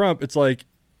with Trump, it's like,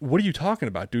 what are you talking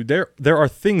about, dude? There are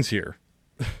things here.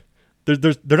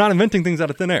 They're not inventing things out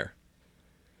of thin air.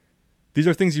 These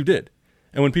are things you did.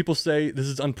 And when people say this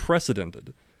is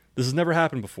unprecedented, this has never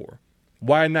happened before.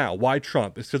 Why now? Why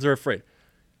Trump? It's because they're afraid.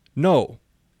 No,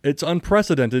 it's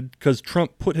unprecedented because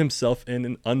Trump put himself in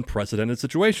an unprecedented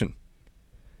situation.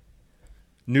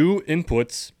 New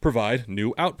inputs provide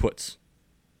new outputs.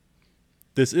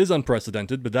 This is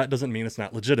unprecedented, but that doesn't mean it's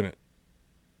not legitimate.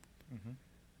 Mm-hmm.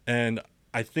 And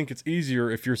I think it's easier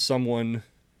if you're someone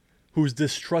who's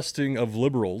distrusting of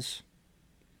liberals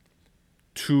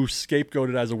to scapegoat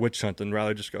it as a witch hunt and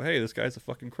rather just go, hey, this guy's a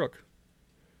fucking crook.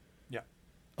 Yeah.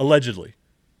 Allegedly.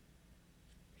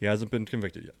 He hasn't been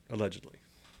convicted yet. Allegedly.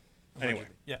 Anyway.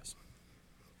 Yes.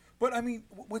 But I mean,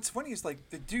 what's funny is like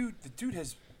the dude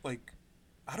has like,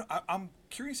 I'm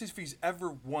curious if he's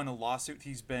ever won a lawsuit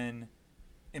he's been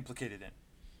implicated in.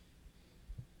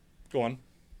 Go on.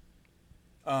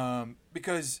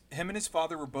 Because him and his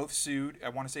father were both sued, I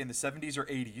want to say in the 70s or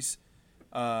 80s,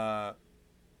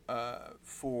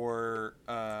 for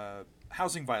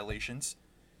housing violations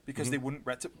because they wouldn't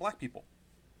rent to black people.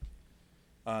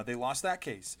 They lost that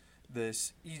case.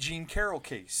 This E. Jean Carroll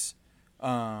case,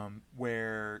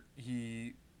 where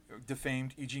he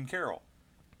defamed E. Jean Carroll,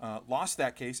 lost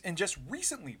that case, and just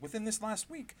recently, within this last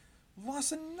week,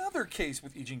 lost another case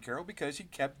with E. Jean Carroll because he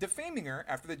kept defaming her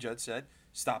after the judge said,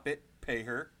 stop it, pay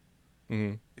her.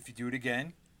 Mm-hmm. If you do it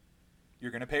again,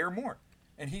 you're going to pay her more.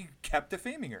 And he kept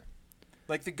defaming her.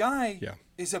 Like, the guy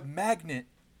is a magnet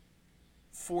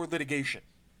for litigation.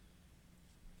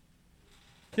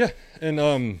 Yeah,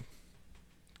 and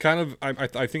kind of,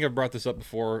 I think I've brought this up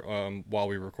before while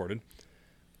we recorded.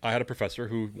 I had a professor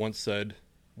who once said,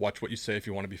 watch what you say if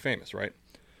you want to be famous, right?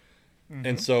 Mm-hmm.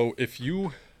 And so if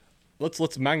you,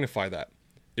 let's magnify that.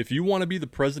 If you want to be the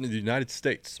president of the United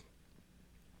States,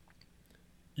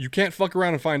 you can't fuck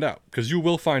around and find out, because you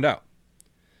will find out.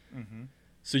 Mm-hmm.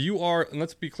 So you are, and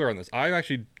let's be clear on this, I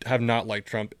actually have not liked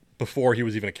Trump before he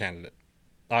was even a candidate.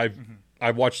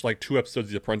 I've watched like 2 episodes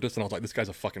of The Apprentice, and I was like, this guy's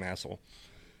a fucking asshole.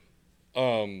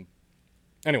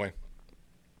 Anyway,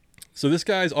 so this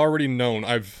guy's already known.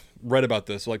 I've read about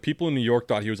this. Like, people in New York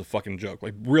thought he was a fucking joke.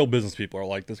 Like, real business people are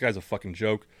like, this guy's a fucking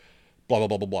joke. Blah, blah,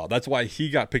 blah, blah, blah. That's why he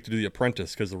got picked to do The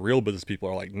Apprentice, because the real business people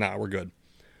are like, nah, we're good.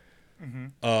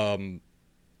 Mm-hmm.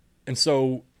 And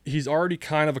so he's already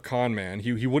kind of a con man.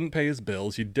 He wouldn't pay his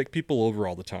bills. He'd dick people over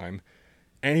all the time.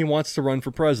 And he wants to run for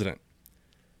president.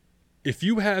 If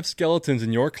you have skeletons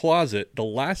in your closet, the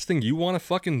last thing you want to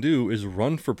fucking do is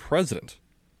run for president.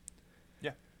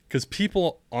 Yeah. Because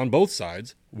people on both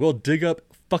sides will dig up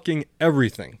fucking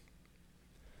everything.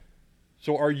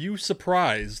 So are you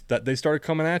surprised that they started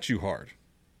coming at you hard?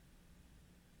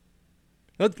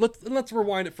 Let's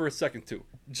rewind it for a second, too.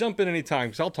 Jump in any time,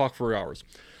 because I'll talk for hours.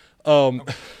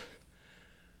 Okay.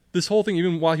 This whole thing,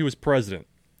 even while he was president,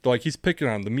 they're like, he's picking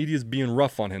on him. The media's being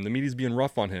rough on him.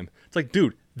 It's like,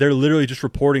 dude, they're literally just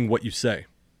reporting what you say.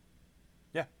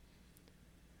 Yeah.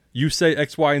 You say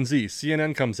X, Y, and Z.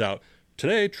 CNN comes out.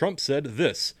 Today, Trump said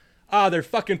this. They're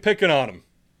fucking picking on him.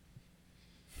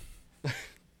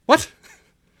 What?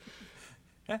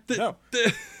 No.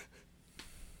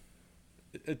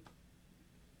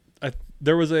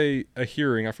 There was a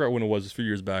hearing, I forgot when it was, a few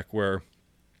years back, where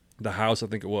the House, I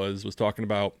think it was talking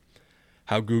about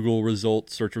how Google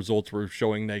search results were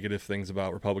showing negative things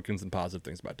about Republicans and positive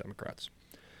things about Democrats.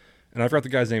 And I forgot the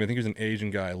guy's name. I think he was an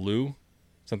Asian guy, Lou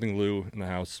in the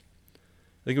House.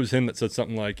 I think it was him that said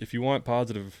something like, if you want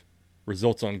positive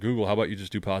results on Google, how about you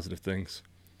just do positive things?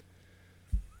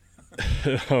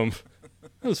 It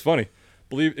was funny.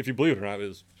 If you believe it or not, it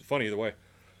was funny either way.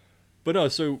 But no,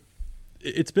 so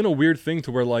it's been a weird thing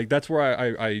to where, like, that's where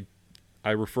I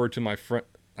referred to my friend,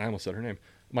 I almost said her name,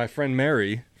 my friend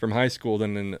Mary from high school,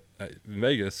 then in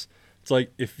Vegas. It's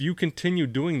like, if you continue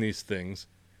doing these things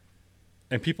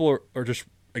and people are just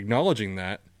acknowledging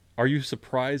that, are you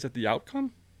surprised at the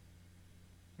outcome?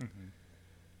 Mm-hmm.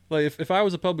 Like, if I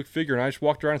was a public figure and I just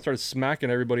walked around and started smacking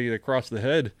everybody across the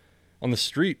head on the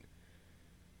street,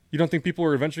 you don't think people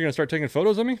are eventually going to start taking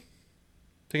photos of me?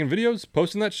 Taking videos?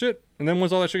 Posting that shit? And then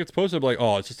once all that shit gets posted, they'll be like,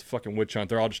 oh, it's just a fucking witch hunt.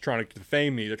 They're all just trying to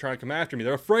defame me. They're trying to come after me.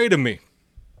 They're afraid of me.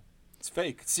 It's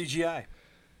fake. It's CGI.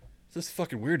 It's just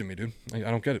fucking weird to me, dude. I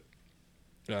don't get it.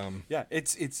 Yeah,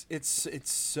 it's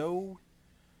so...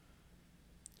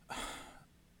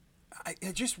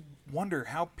 I just wonder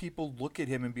how people look at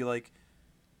him and be like,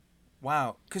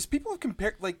 wow. Because people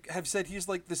have said he's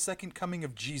like the second coming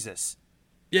of Jesus.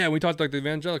 Yeah, we talked like the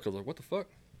evangelicals. Like, what the fuck?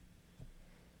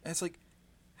 And it's like,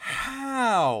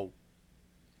 how?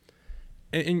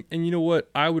 And you know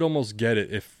what? I would almost get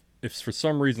it if for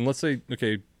some reason, let's say,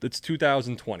 okay, it's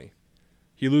 2020.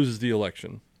 He loses the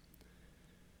election.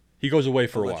 He goes away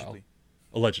for a while.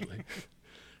 Allegedly.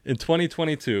 In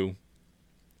 2022,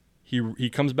 he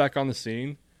comes back on the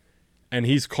scene, and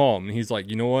he's calm. And he's like,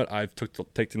 you know what? I've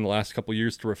taken the last couple of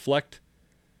years to reflect,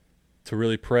 to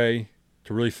really pray,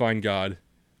 to really find God,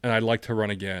 and I'd like to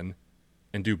run again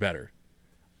and do better.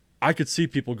 I could see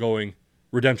people going,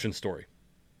 redemption story.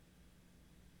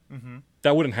 Mm-hmm.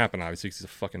 That wouldn't happen, obviously, because he's a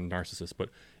fucking narcissist. But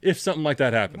if something like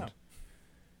that happened,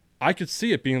 I could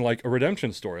see it being like a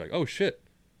redemption story. Like, oh, shit.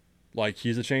 Like,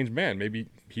 he's a changed man. Maybe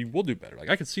he will do better. Like,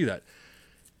 I could see that.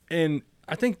 And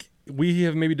I think we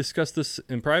have maybe discussed this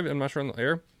in private. I'm not sure on the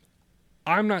air.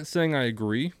 I'm not saying I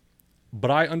agree, but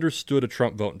I understood a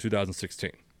Trump vote in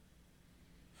 2016.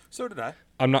 So did I.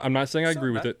 I'm not saying I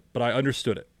agree with it, but I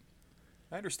understood it.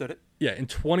 I understood it. Yeah, in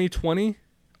 2020,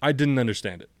 I didn't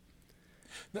understand it.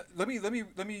 Let me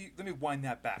wind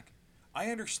that back.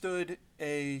 I understood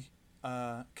a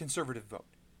conservative vote.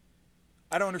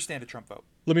 I don't understand a Trump vote.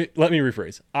 Let me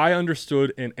rephrase. I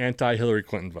understood an anti-Hillary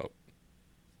Clinton vote.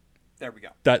 There we go.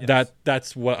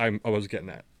 That's what I was getting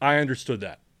at. I understood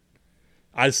that.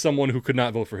 As someone who could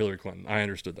not vote for Hillary Clinton, I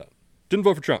understood that. Didn't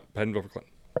vote for Trump. I didn't vote for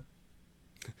Clinton.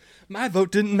 My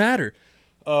vote didn't matter.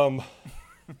 Yeah,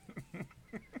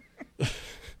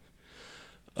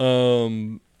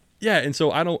 and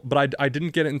so I didn't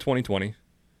get it in 2020.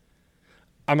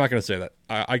 I'm not going to say that.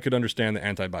 I could understand the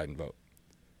anti-Biden vote.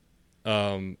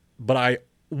 But I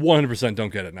 100%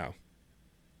 don't get it now.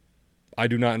 I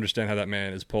do not understand how that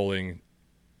man is polling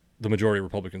the majority of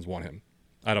Republicans want him.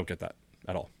 I don't get that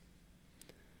at all.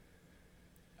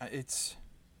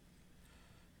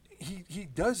 He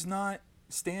does not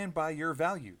stand by your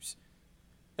values.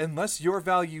 Unless your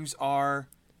values are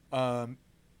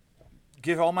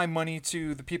give all my money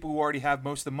to the people who already have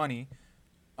most of the money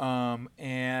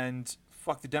and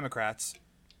fuck the Democrats.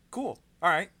 Cool. All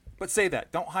right. But say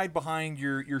that. Don't hide behind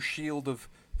your shield of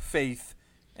faith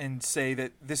and say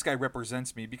that this guy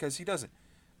represents me, because he doesn't.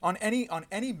 On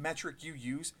any metric you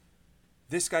use,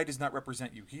 this guy does not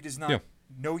represent you. He does not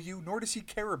know you, nor does he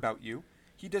care about you.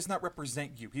 He does not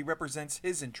represent you. He represents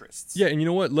his interests. Yeah, and you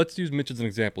know what? Let's use Mitch as an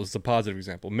example. It's a positive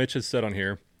example. Mitch has said on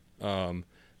here,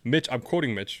 Mitch, I'm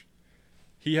quoting Mitch,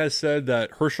 he has said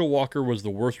that Herschel Walker was the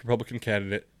worst Republican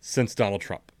candidate since Donald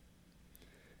Trump.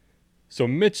 So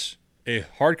Mitch, a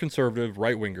hard conservative,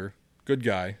 right-winger, good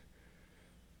guy,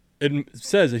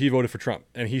 says that he voted for Trump.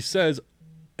 And he says,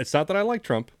 it's not that I like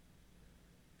Trump.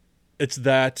 It's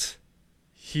that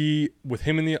with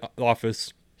him in the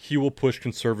office, he will push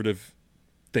conservative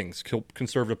things,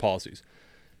 conservative policies.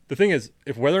 The thing is,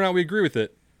 if whether or not we agree with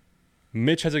it,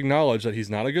 Mitch has acknowledged that he's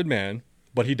not a good man,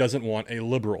 but he doesn't want a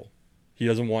liberal. He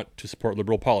doesn't want to support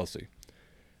liberal policy.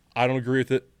 I don't agree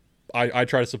with it. I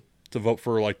try to vote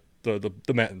for like the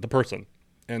man, the person,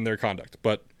 and their conduct.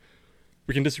 But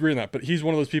we can disagree on that. But he's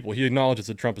one of those people. He acknowledges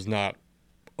that Trump is not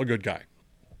a good guy.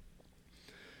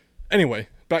 Anyway,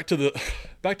 back to the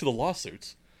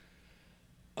lawsuits.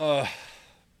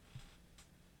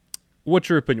 What's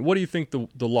your opinion? What do you think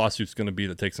the lawsuit's going to be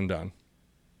that takes him down?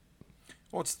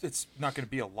 Well, it's not going to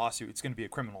be a lawsuit. It's going to be a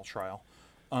criminal trial.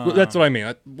 Well, that's what I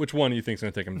mean. Which one do you think is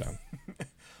going to take him down?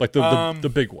 Like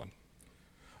the big one.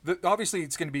 Obviously,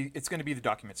 it's going to be the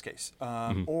documents case,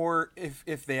 or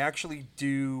if they actually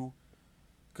do,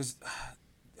 because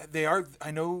they are.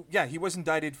 I know. Yeah, he was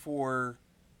indicted for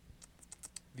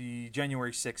the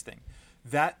January 6th thing.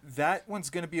 That one's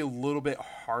going to be a little bit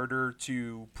harder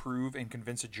to prove and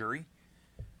convince a jury.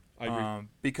 I agree.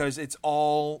 Because it's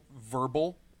all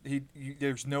verbal.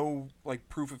 There's no like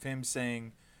proof of him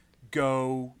saying,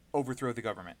 "Go overthrow the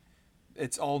government."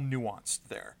 It's all nuanced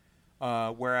there.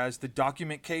 Whereas the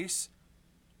document case,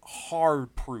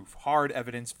 hard proof, hard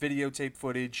evidence, videotape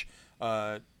footage,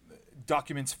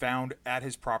 documents found at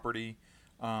his property,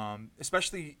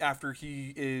 especially after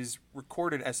he is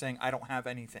recorded as saying, "I don't have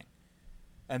anything."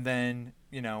 and then,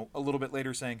 you know, a little bit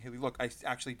later saying, hey, look, I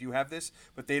actually do have this,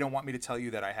 but they don't want me to tell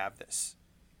you that I have this.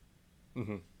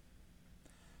 Mm-hmm.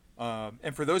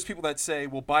 And for those people that say,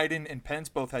 well, Biden and Pence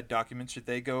both had documents, should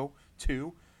they go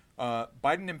too?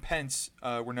 Biden and Pence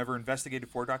were never investigated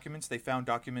for documents. They found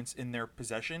documents in their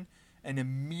possession and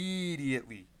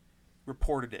immediately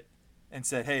reported it and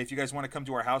said, hey, if you guys want to come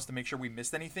to our house to make sure we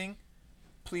missed anything,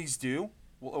 please do.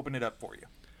 We'll open it up for you.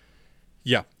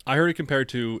 Yeah, I heard it compared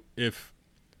to if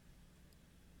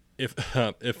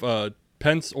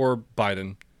Pence or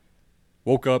Biden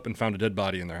woke up and found a dead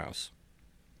body in their house.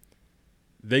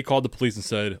 They called the police and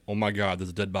said, oh my God, there's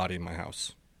a dead body in my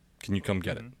house. Can you come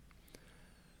get it?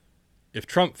 If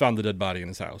Trump found the dead body in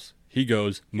his house, he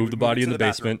goes, move the body in the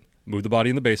basement, move the body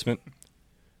in the basement.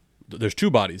 There's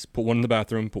 2 bodies. Put one in the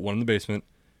bathroom, put one in the basement.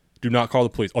 Do not call the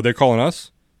police. Oh, they're calling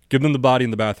us? Give them the body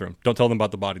in the bathroom. Don't tell them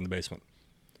about the body in the basement.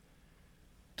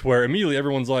 To where immediately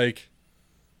everyone's like,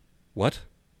 what?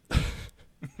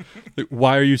 Like,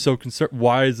 why are you so concerned?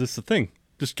 Why is this a thing?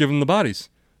 Just give them the bodies.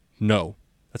 No,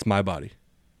 that's my body.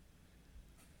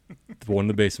 The one in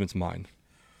the basement's mine.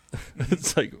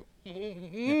 It's like,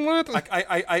 what?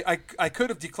 I could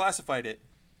have declassified it.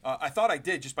 I thought I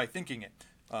did just by thinking it.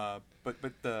 But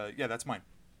yeah, that's mine.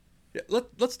 Yeah,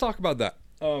 let's talk about that.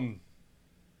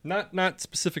 Not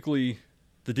specifically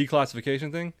the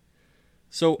declassification thing.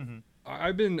 So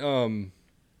I've been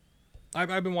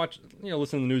watching, listening to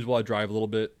the news while I drive a little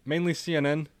bit. Mainly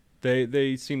CNN.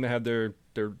 They seem to have their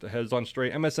heads on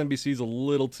straight. MSNBC's a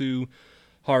little too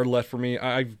hard left for me.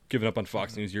 I've given up on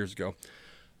Fox News years ago.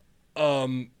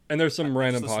 And there's some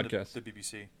random podcasts. The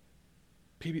BBC.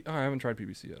 I haven't tried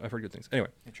PBC yet. I've heard good things. Anyway.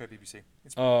 You try BBC.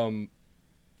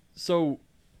 So,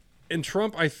 and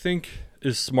Trump, I think,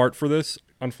 is smart for this,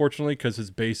 unfortunately, because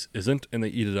his base isn't, and they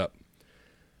eat it up.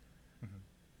 Mm-hmm.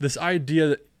 This idea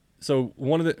that, so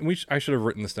one of the, I should have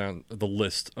written this down, the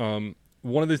list. One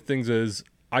of the things is,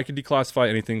 I can declassify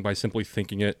anything by simply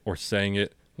thinking it or saying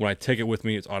it. When I take it with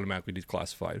me, it's automatically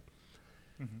declassified.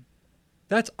 Mm-hmm.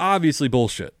 That's obviously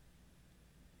bullshit.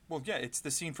 Well, yeah, it's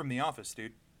the scene from The Office,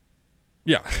 dude.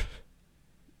 Yeah.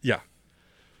 Yeah.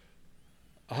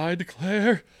 I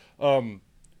declare. But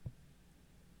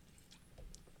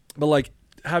like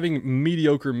having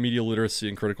mediocre media literacy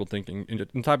and critical thinking in the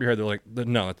top of your head, they're like,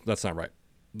 no, that's not right.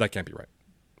 That can't be right.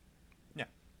 Yeah.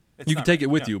 You can take it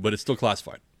with you, but it's still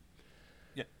classified.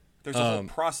 Yeah. There's a whole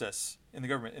process in the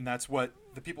government, and that's what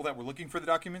the people that were looking for the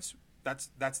documents,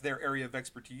 that's their area of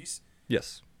expertise.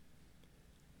 Yes.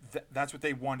 That's what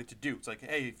they wanted to do. It's like,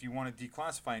 hey, if you want to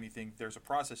declassify anything, there's a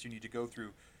process you need to go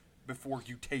through before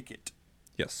you take it.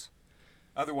 Yes.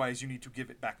 Otherwise, you need to give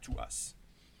it back to us.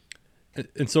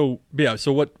 And so, yeah,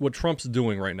 so what Trump's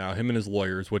doing right now, him and his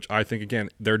lawyers, which I think, again,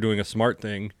 they're doing a smart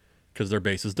thing because their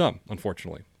base is dumb,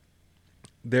 unfortunately.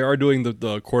 They are doing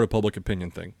the court of public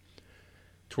opinion thing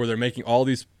to where they're making all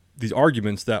these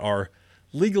arguments that are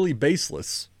legally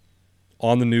baseless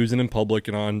on the news and in public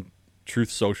and on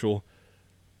Truth Social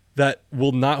that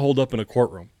will not hold up in a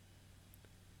courtroom.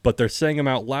 But they're saying them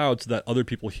out loud so that other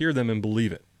people hear them and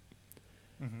believe it.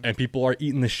 Mm-hmm. And people are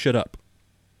eating this shit up.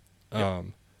 Yep.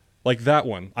 Like that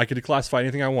one. I could declassify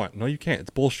anything I want. No, you can't. It's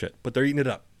bullshit. But they're eating it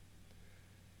up.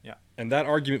 Yeah. And that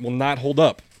argument will not hold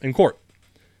up in court.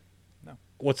 No.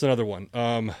 What's another one?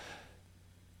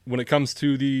 When it comes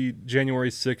to the January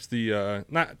 6th,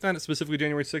 not specifically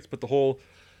January 6th, but the whole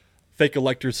fake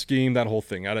electors scheme, that whole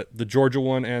thing, the Georgia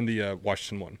one and the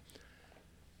Washington one.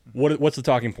 What's the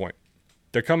talking point?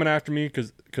 They're coming after me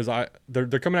because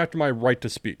they're coming after my right to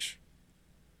speech.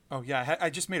 Oh yeah,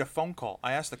 I just made a phone call.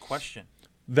 I asked a question.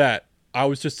 That I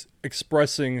was just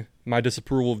expressing my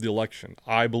disapproval of the election.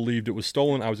 I believed it was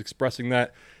stolen. I was expressing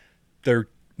that. They're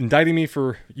indicting me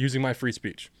for using my free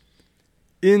speech.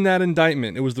 In that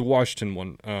indictment, it was the Washington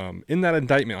one. In that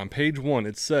indictment, on page 1,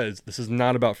 it says this is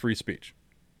not about free speech.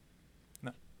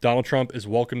 No. Donald Trump is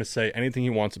welcome to say anything he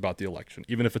wants about the election,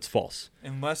 even if it's false.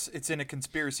 Unless it's in a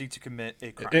conspiracy to commit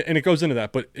a crime. And it goes into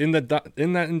that. But in that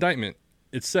indictment,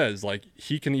 it says like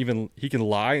he can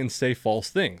lie and say false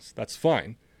things. That's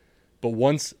fine. But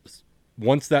once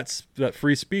that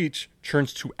free speech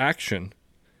turns to action,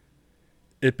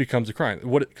 it becomes a crime.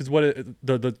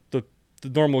 The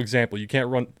normal example, you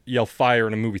can't yell fire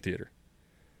in a movie theater.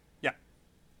 Yeah.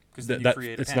 Because then you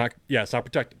create a panic. It's not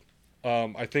protected.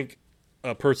 I think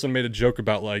a person made a joke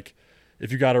about like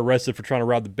if you got arrested for trying to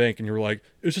rob the bank and you were like,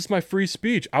 it was just my free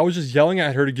speech. I was just yelling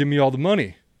at her to give me all the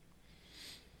money.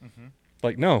 Mm-hmm.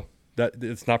 Like, no, that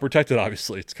it's not protected,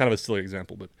 obviously. It's kind of a silly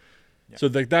example, but yeah. So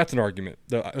that's an argument.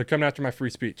 They're coming after my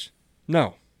free speech.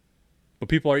 No. But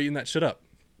people are eating that shit up.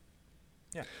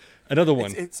 Yeah. Another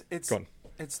one. It's Go on.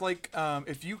 It's like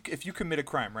if you commit a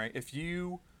crime, right? If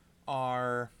you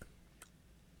are,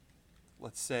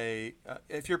 let's say,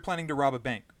 if you're planning to rob a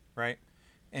bank, right,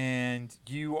 and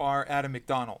you are at a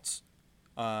McDonald's,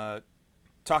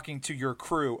 talking to your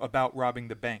crew about robbing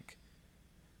the bank.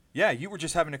 Yeah, you were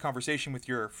just having a conversation with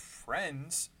your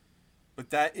friends, but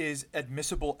that is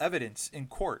admissible evidence in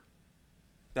court.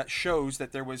 That shows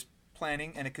that there was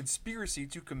planning and a conspiracy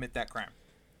to commit that crime.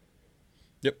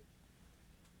 Yep.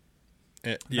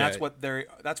 That's what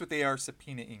they are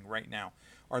subpoenaing right now.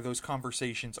 Are those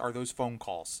conversations? Are those phone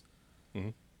calls? Mm-hmm.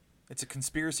 It's a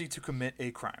conspiracy to commit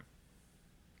a crime.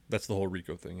 That's the whole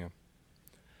RICO thing, yeah.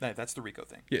 That's the RICO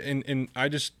thing. Yeah, and I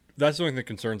just that's the only thing that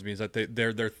concerns me is that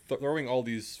they're throwing all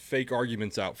these fake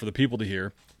arguments out for the people to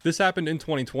hear. This happened in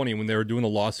 2020 when they were doing the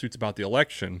lawsuits about the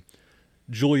election.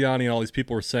 Giuliani and all these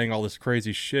people were saying all this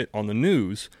crazy shit on the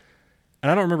news.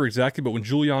 And I don't remember exactly, but when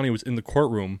Giuliani was in the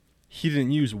courtroom, he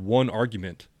didn't use one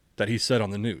argument that he said on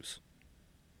the news.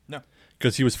 No.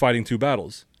 Because he was fighting two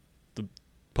battles. The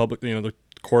the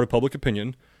court of public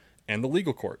opinion and the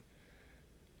legal court.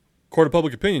 Court of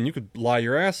public opinion, you could lie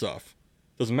your ass off.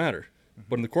 Doesn't matter. Mm-hmm.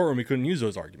 But in the courtroom, he couldn't use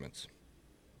those arguments.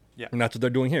 Yeah. And that's what they're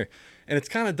doing here. And it's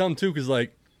kind of dumb, too, because,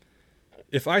 like,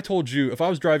 if I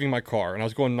was driving my car and I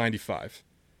was going 95,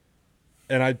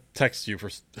 and I text you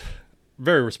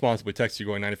very responsibly text you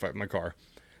going 95 in my car.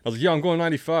 I was like, yeah, I'm going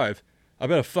 95. I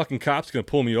bet a fucking cop's going to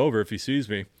pull me over if he sees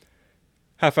me.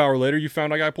 Half hour later, you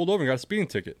found I got pulled over and got a speeding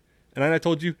ticket. And then I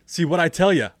told you, see what I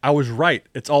tell you, I was right.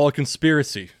 It's all a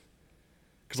conspiracy.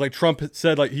 Because like Trump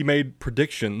said, like he made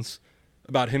predictions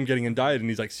about him getting indicted, and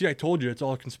he's like, see, I told you, it's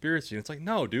all a conspiracy. And it's like,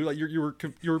 no, dude, like you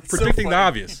were predicting the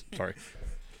obvious. Sorry.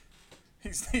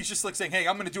 He's just like saying, hey,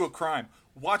 I'm going to do a crime.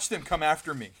 Watch them come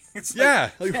after me. It's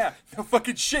like, no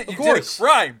fucking shit. You did a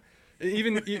crime.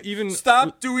 Even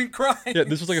stop doing crimes. Yeah,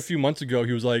 this was like a few months ago.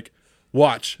 He was like,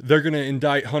 watch, they're going to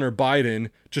indict Hunter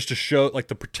Biden just to show, like,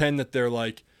 to pretend that they're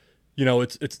like,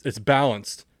 it's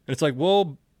balanced. And it's like,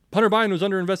 well, Hunter Biden was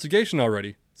under investigation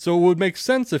already. So it would make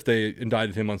sense if they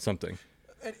indicted him on something.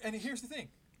 And here's the thing.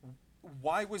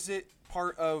 Why was it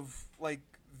part of, like,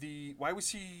 why was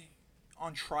he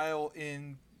on trial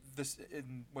was it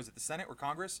the Senate or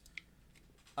Congress?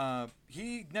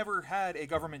 He never had a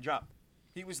government job.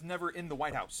 He was never in the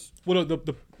White House. Well,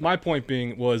 my point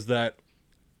being was that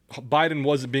Biden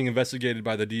wasn't being investigated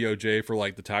by the DOJ for,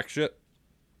 like, the tax shit.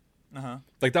 Uh-huh.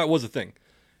 Like, that was a thing.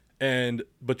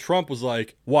 But Trump was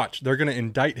like, watch, they're going to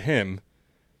indict him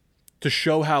to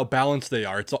show how balanced they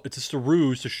are. It's just a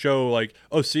ruse to show, like,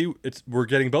 oh, see, we're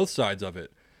getting both sides of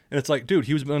it. And it's like, dude,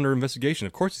 he was under investigation.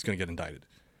 Of course he's going to get indicted.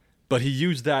 But he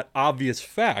used that obvious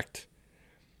fact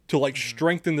to, like,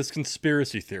 strengthen this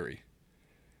conspiracy theory.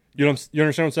 You understand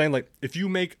what I'm saying? Like, if you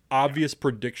make obvious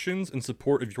predictions in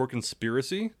support of your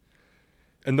conspiracy,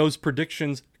 and those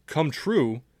predictions come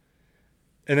true,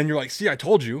 and then you're like, see, I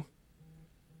told you.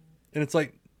 And it's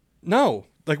like, no,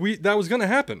 like that was going to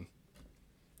happen.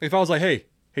 If I was like, hey,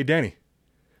 Danny,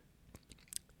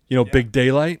 big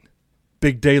daylight,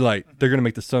 they're going to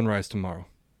make the sunrise tomorrow.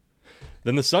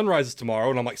 Then the sun rises tomorrow,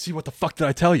 and I'm like, see, what the fuck did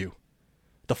I tell you?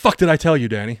 The fuck did I tell you,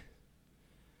 Danny?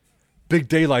 Big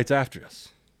daylight's after us.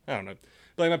 I don't know.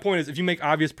 But, like, my point is, if you make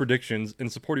obvious predictions in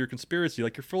support of your conspiracy,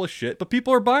 like, you're full of shit, but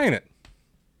people are buying it.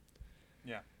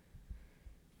 Yeah.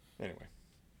 Anyway.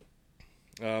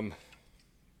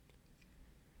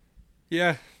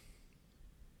 Yeah.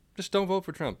 Just don't vote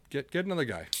for Trump. Get another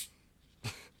guy.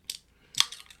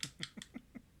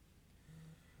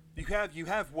 You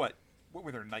have what? What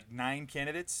were there, like 9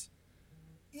 candidates?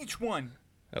 Each one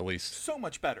at least so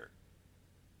much better.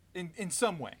 In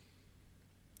some way.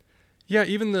 Yeah,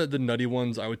 even the nutty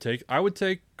ones I would take. I would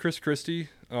take Chris Christie.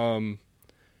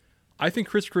 I think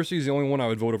Chris Christie is the only one I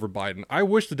would vote over Biden. I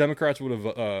wish the Democrats would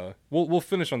have we'll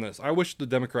finish on this. I wish the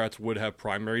Democrats would have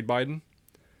primaried Biden.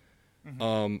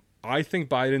 Mm-hmm. I think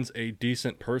Biden's a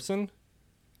decent person.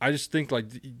 I just think,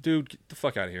 like, dude, get the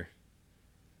fuck out of here.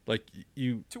 Like,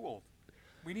 you too old.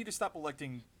 We need to stop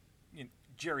electing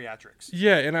geriatrics.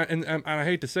 Yeah, and I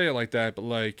hate to say it like that, but,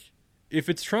 like, if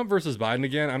it's Trump versus Biden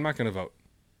again, I'm not going to vote.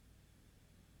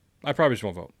 I probably just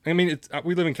won't vote. I mean,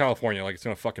 we live in California, like, it's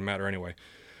going to fucking matter anyway.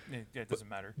 Yeah, it doesn't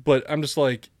matter. But I'm just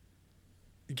like,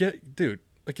 get the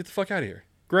fuck out of here.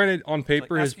 Granted, on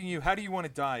paper, like asking you, how do you want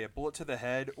to die? A bullet to the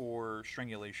head or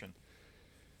strangulation?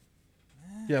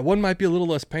 Yeah, one might be a little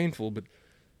less painful, but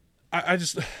I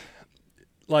just,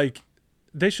 like,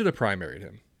 they should have primaried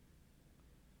him.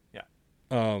 Yeah.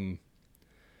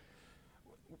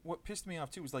 What pissed me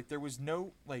off too was, like, there was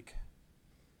no, like,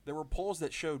 there were polls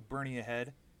that showed Bernie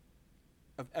ahead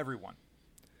of everyone,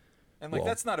 and, like,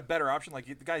 that's not a better option. Like,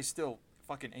 the guy's still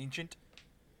fucking ancient.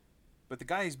 But the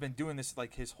guy has been doing this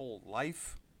like his whole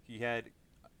life. He had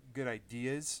good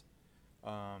ideas.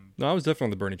 No, I was definitely on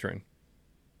the Bernie train.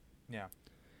 Yeah.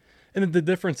 And the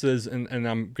difference is, and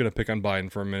I'm going to pick on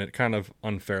Biden for a minute, kind of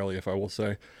unfairly, if I will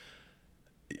say,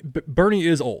 Bernie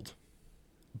is old,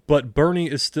 but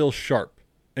Bernie is still sharp,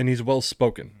 and he's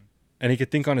well-spoken, and he can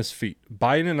think on his feet.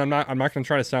 Biden, and I'm not going to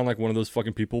try to sound like one of those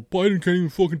fucking people, Biden can't even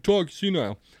fucking talk,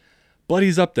 senile. But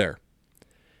he's up there.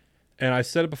 And I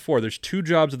said it before, there's two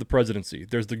jobs of the presidency.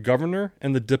 There's the governor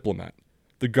and the diplomat.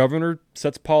 The governor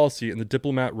sets policy, and the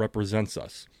diplomat represents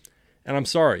us. And I'm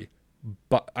sorry,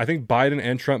 but I think Biden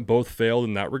and Trump both failed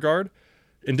in that regard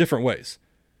in different ways.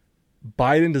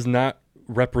 Biden does not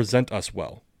represent us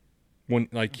well. When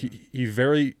like he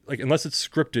very like unless it's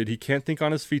scripted, he can't think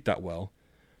on his feet that well.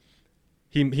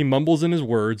 He mumbles in his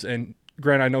words, and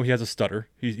granted, I know he has a stutter.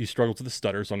 He struggles with a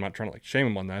stutter, so I'm not trying to like shame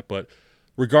him on that. But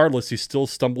regardless, he still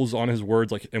stumbles on his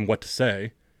words like and what to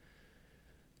say.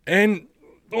 And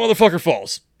the motherfucker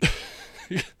falls.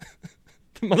 The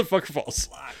motherfucker falls.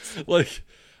 Like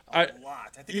a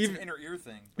lot. I think it's an inner ear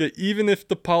thing. Yeah, even if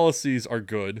the policies are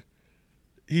good,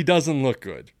 he doesn't look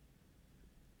good.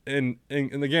 And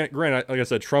again, granted, like I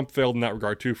said, Trump failed in that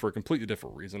regard too for a completely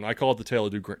different reason. I call it the tale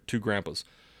of two grandpas.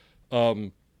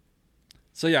 So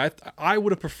yeah, I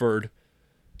would have preferred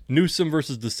Newsom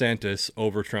versus DeSantis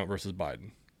over Trump versus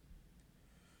Biden.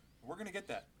 We're gonna get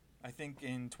that, I think,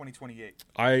 in 2028.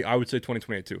 I would say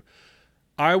 2028 too.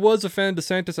 I was a fan of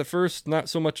DeSantis at first, not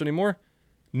so much anymore.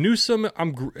 Newsom,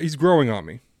 he's growing on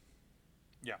me.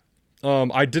 Yeah.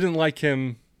 I didn't like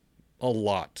him a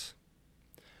lot,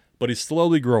 but he's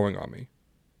slowly growing on me.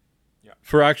 Yeah.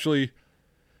 For actually,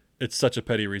 it's such a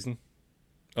petty reason.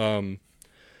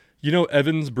 You know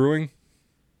Evans Brewing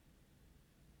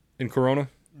in Corona?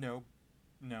 No,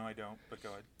 I don't. But go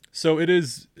ahead. So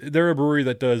they're a brewery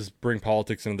that does bring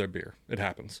politics into their beer. It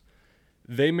happens.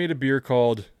 They made a beer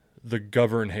called the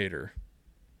Govern Hater,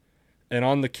 and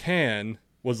on the can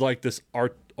was like this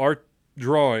art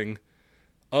drawing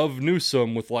of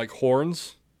Newsom with like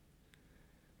horns.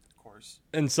 Of course.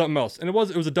 And something else. And it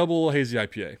was a double hazy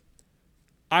IPA.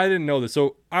 I didn't know this.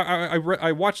 So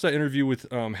I watched that interview with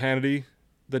Hannity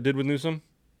that did with Newsom.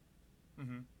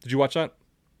 Mm-hmm. Did you watch that?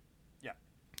 Yeah.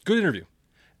 Good interview.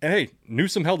 And hey,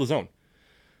 Newsom held his own.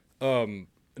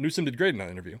 Newsom did great in that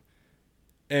interview.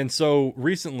 And so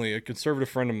recently, a conservative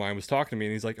friend of mine was talking to me,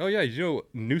 and he's like, "Oh yeah, you know,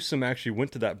 Newsom actually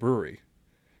went to that brewery."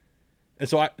 And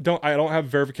so I don't have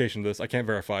verification of this. I can't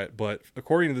verify it, but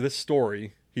according to this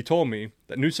story, he told me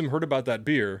that Newsom heard about that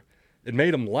beer, it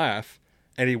made him laugh,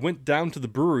 and he went down to the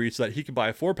brewery so that he could buy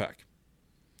a 4-pack.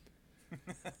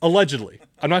 Allegedly.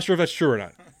 I'm not sure if that's true or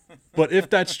not. But if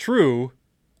that's true,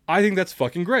 I think that's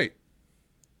fucking great.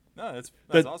 No, that's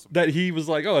awesome. That he was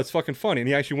like, oh, that's fucking funny, and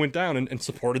he actually went down and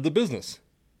supported the business.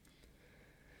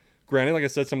 Granted, like I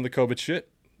said, some of the COVID shit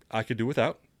I could do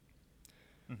without.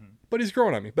 Mm-hmm. But he's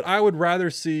growing on me. But I would rather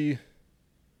see,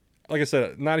 like I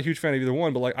said, not a huge fan of either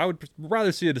one, but like I would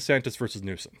rather see a DeSantis versus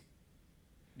Newsom.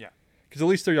 Yeah. Because at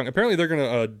least they're young. Apparently they're going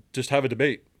to just have a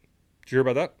debate. Did you hear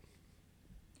about that?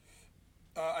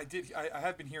 I did. I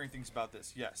have been hearing things about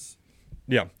this, yes.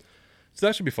 Yeah. So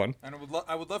that should be fun. And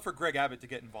I would love for Greg Abbott to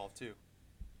get involved too.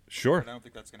 Sure. But I don't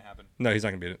think that's going to happen. No, he's not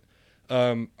going to beat it.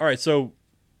 All right, so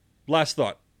last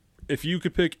thought. If you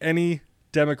could pick any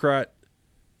Democrat,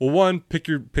 well, one, pick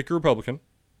your Republican,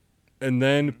 and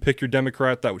then pick your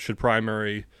Democrat that should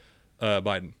primary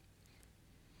Biden.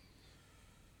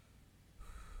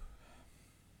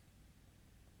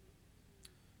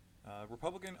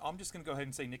 Republican, I'm just going to go ahead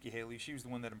and say Nikki Haley. She was the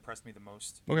one that impressed me the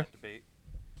most in that debate.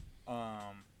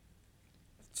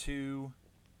 Two,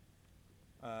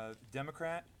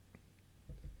 Democrat.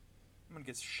 I'm going to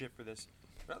get shit for this.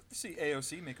 I'd like to see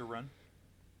AOC make a run.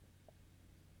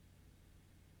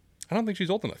 I don't think she's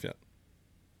old enough yet.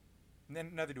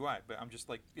 Neither do I, but I'm just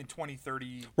like in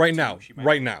 2030. Right now.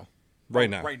 Right now.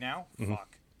 Mm-hmm.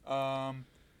 Fuck.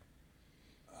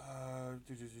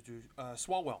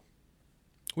 Swalwell.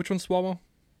 Which one's Swalwell?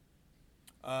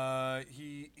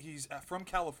 He's from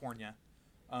California.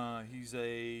 He's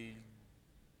a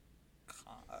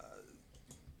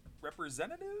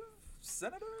representative,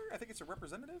 senator. I think it's a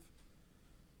representative.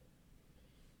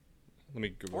 Let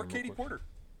me Google. Or Katie Porter.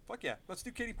 Fuck yeah, let's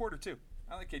do Katie Porter too.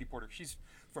 I like Katie Porter. She's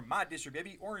from my district,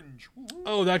 baby. Orange. Woo-hoo.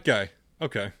 Oh, that guy.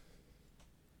 Okay.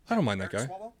 I don't mind that guy.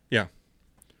 Swalwell? Yeah.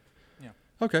 Yeah.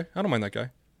 Okay, I don't mind that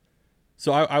guy.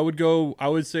 So I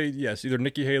would say yes, either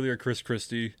Nikki Haley or Chris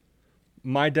Christie.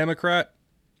 My Democrat,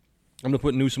 I'm gonna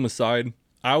put Newsom aside.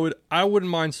 I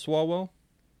wouldn't mind Swalwell.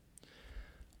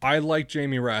 I like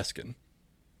Jamie Raskin.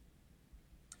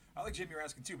 I like Jimmy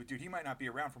Raskin too, but dude, he might not be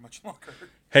around for much longer.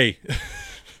 Hey.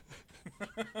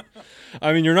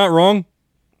 I mean, you're not wrong.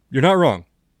 You're not wrong.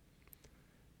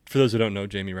 For those who don't know,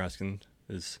 Jamie Raskin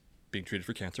is being treated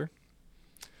for cancer.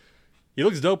 He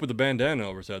looks dope with the bandana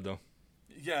over his head, though.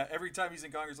 Yeah, every time he's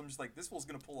in Congress, I'm just like, this fool's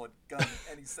going to pull a gun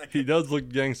any second. He does look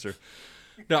gangster.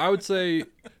 Now, I would say,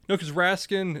 no, because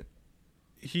Raskin,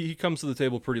 he comes to the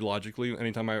table pretty logically.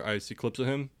 Anytime I see clips of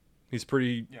him, he's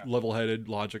pretty level-headed,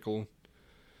 logical.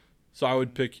 So I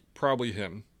would pick probably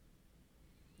him.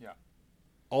 Yeah.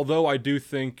 Although I do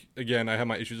think, again, I have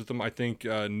my issues with him. I think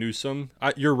Newsom,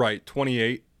 you're right,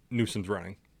 28, Newsom's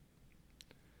running.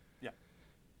 Yeah.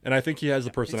 And I think he has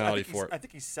the personality for it. I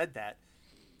think he said that.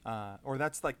 Or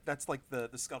that's like the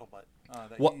scuttlebutt.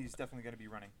 That he's definitely going to be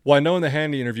running. Well, I know in the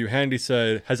Handy interview, Handy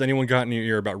said, "Has anyone gotten in your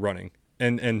ear about running?"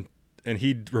 And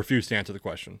he refused to answer the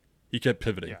question. He kept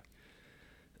pivoting. Yeah.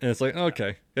 And it's like,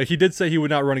 okay. Yeah, he did say he would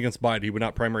not run against Biden. He would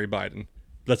not primary Biden.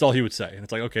 That's all he would say. And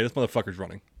it's like, okay, this motherfucker's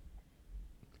running.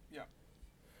 Yeah.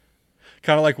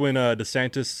 Kind of like when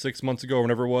DeSantis 6 months ago or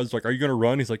whenever it was, like, are you going to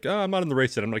run? He's like, I'm not in the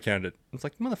race yet. I'm not a candidate. And it's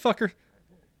like, motherfucker,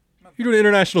 you're doing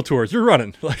international tours. You're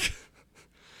running. Like,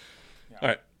 yeah. All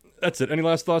right. That's it. Any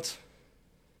last thoughts?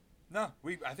 No,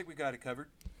 I think we got it covered.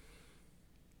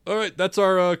 All right. That's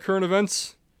our current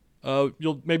events.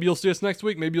 Maybe you'll see us next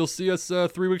week. Maybe you'll see us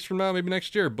 3 weeks from now, maybe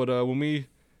next year. But when we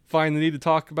find the need to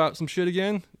talk about some shit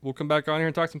again, we'll come back on here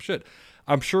and talk some shit.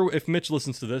 I'm sure if Mitch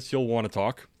listens to this, he'll want to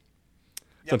talk.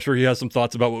 Yep. So I'm sure he has some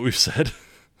thoughts about what we've said.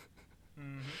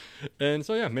 Mm-hmm. And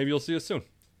so, yeah, maybe you'll see us soon.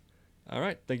 All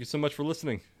right. Thank you so much for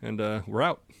listening. And we're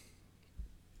out.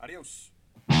 Adios.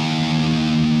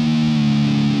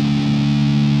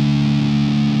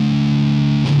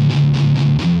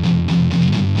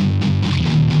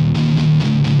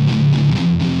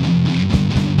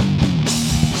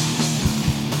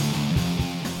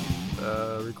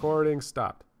 Recording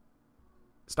stopped.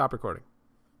 Stop recording.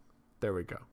 There we go.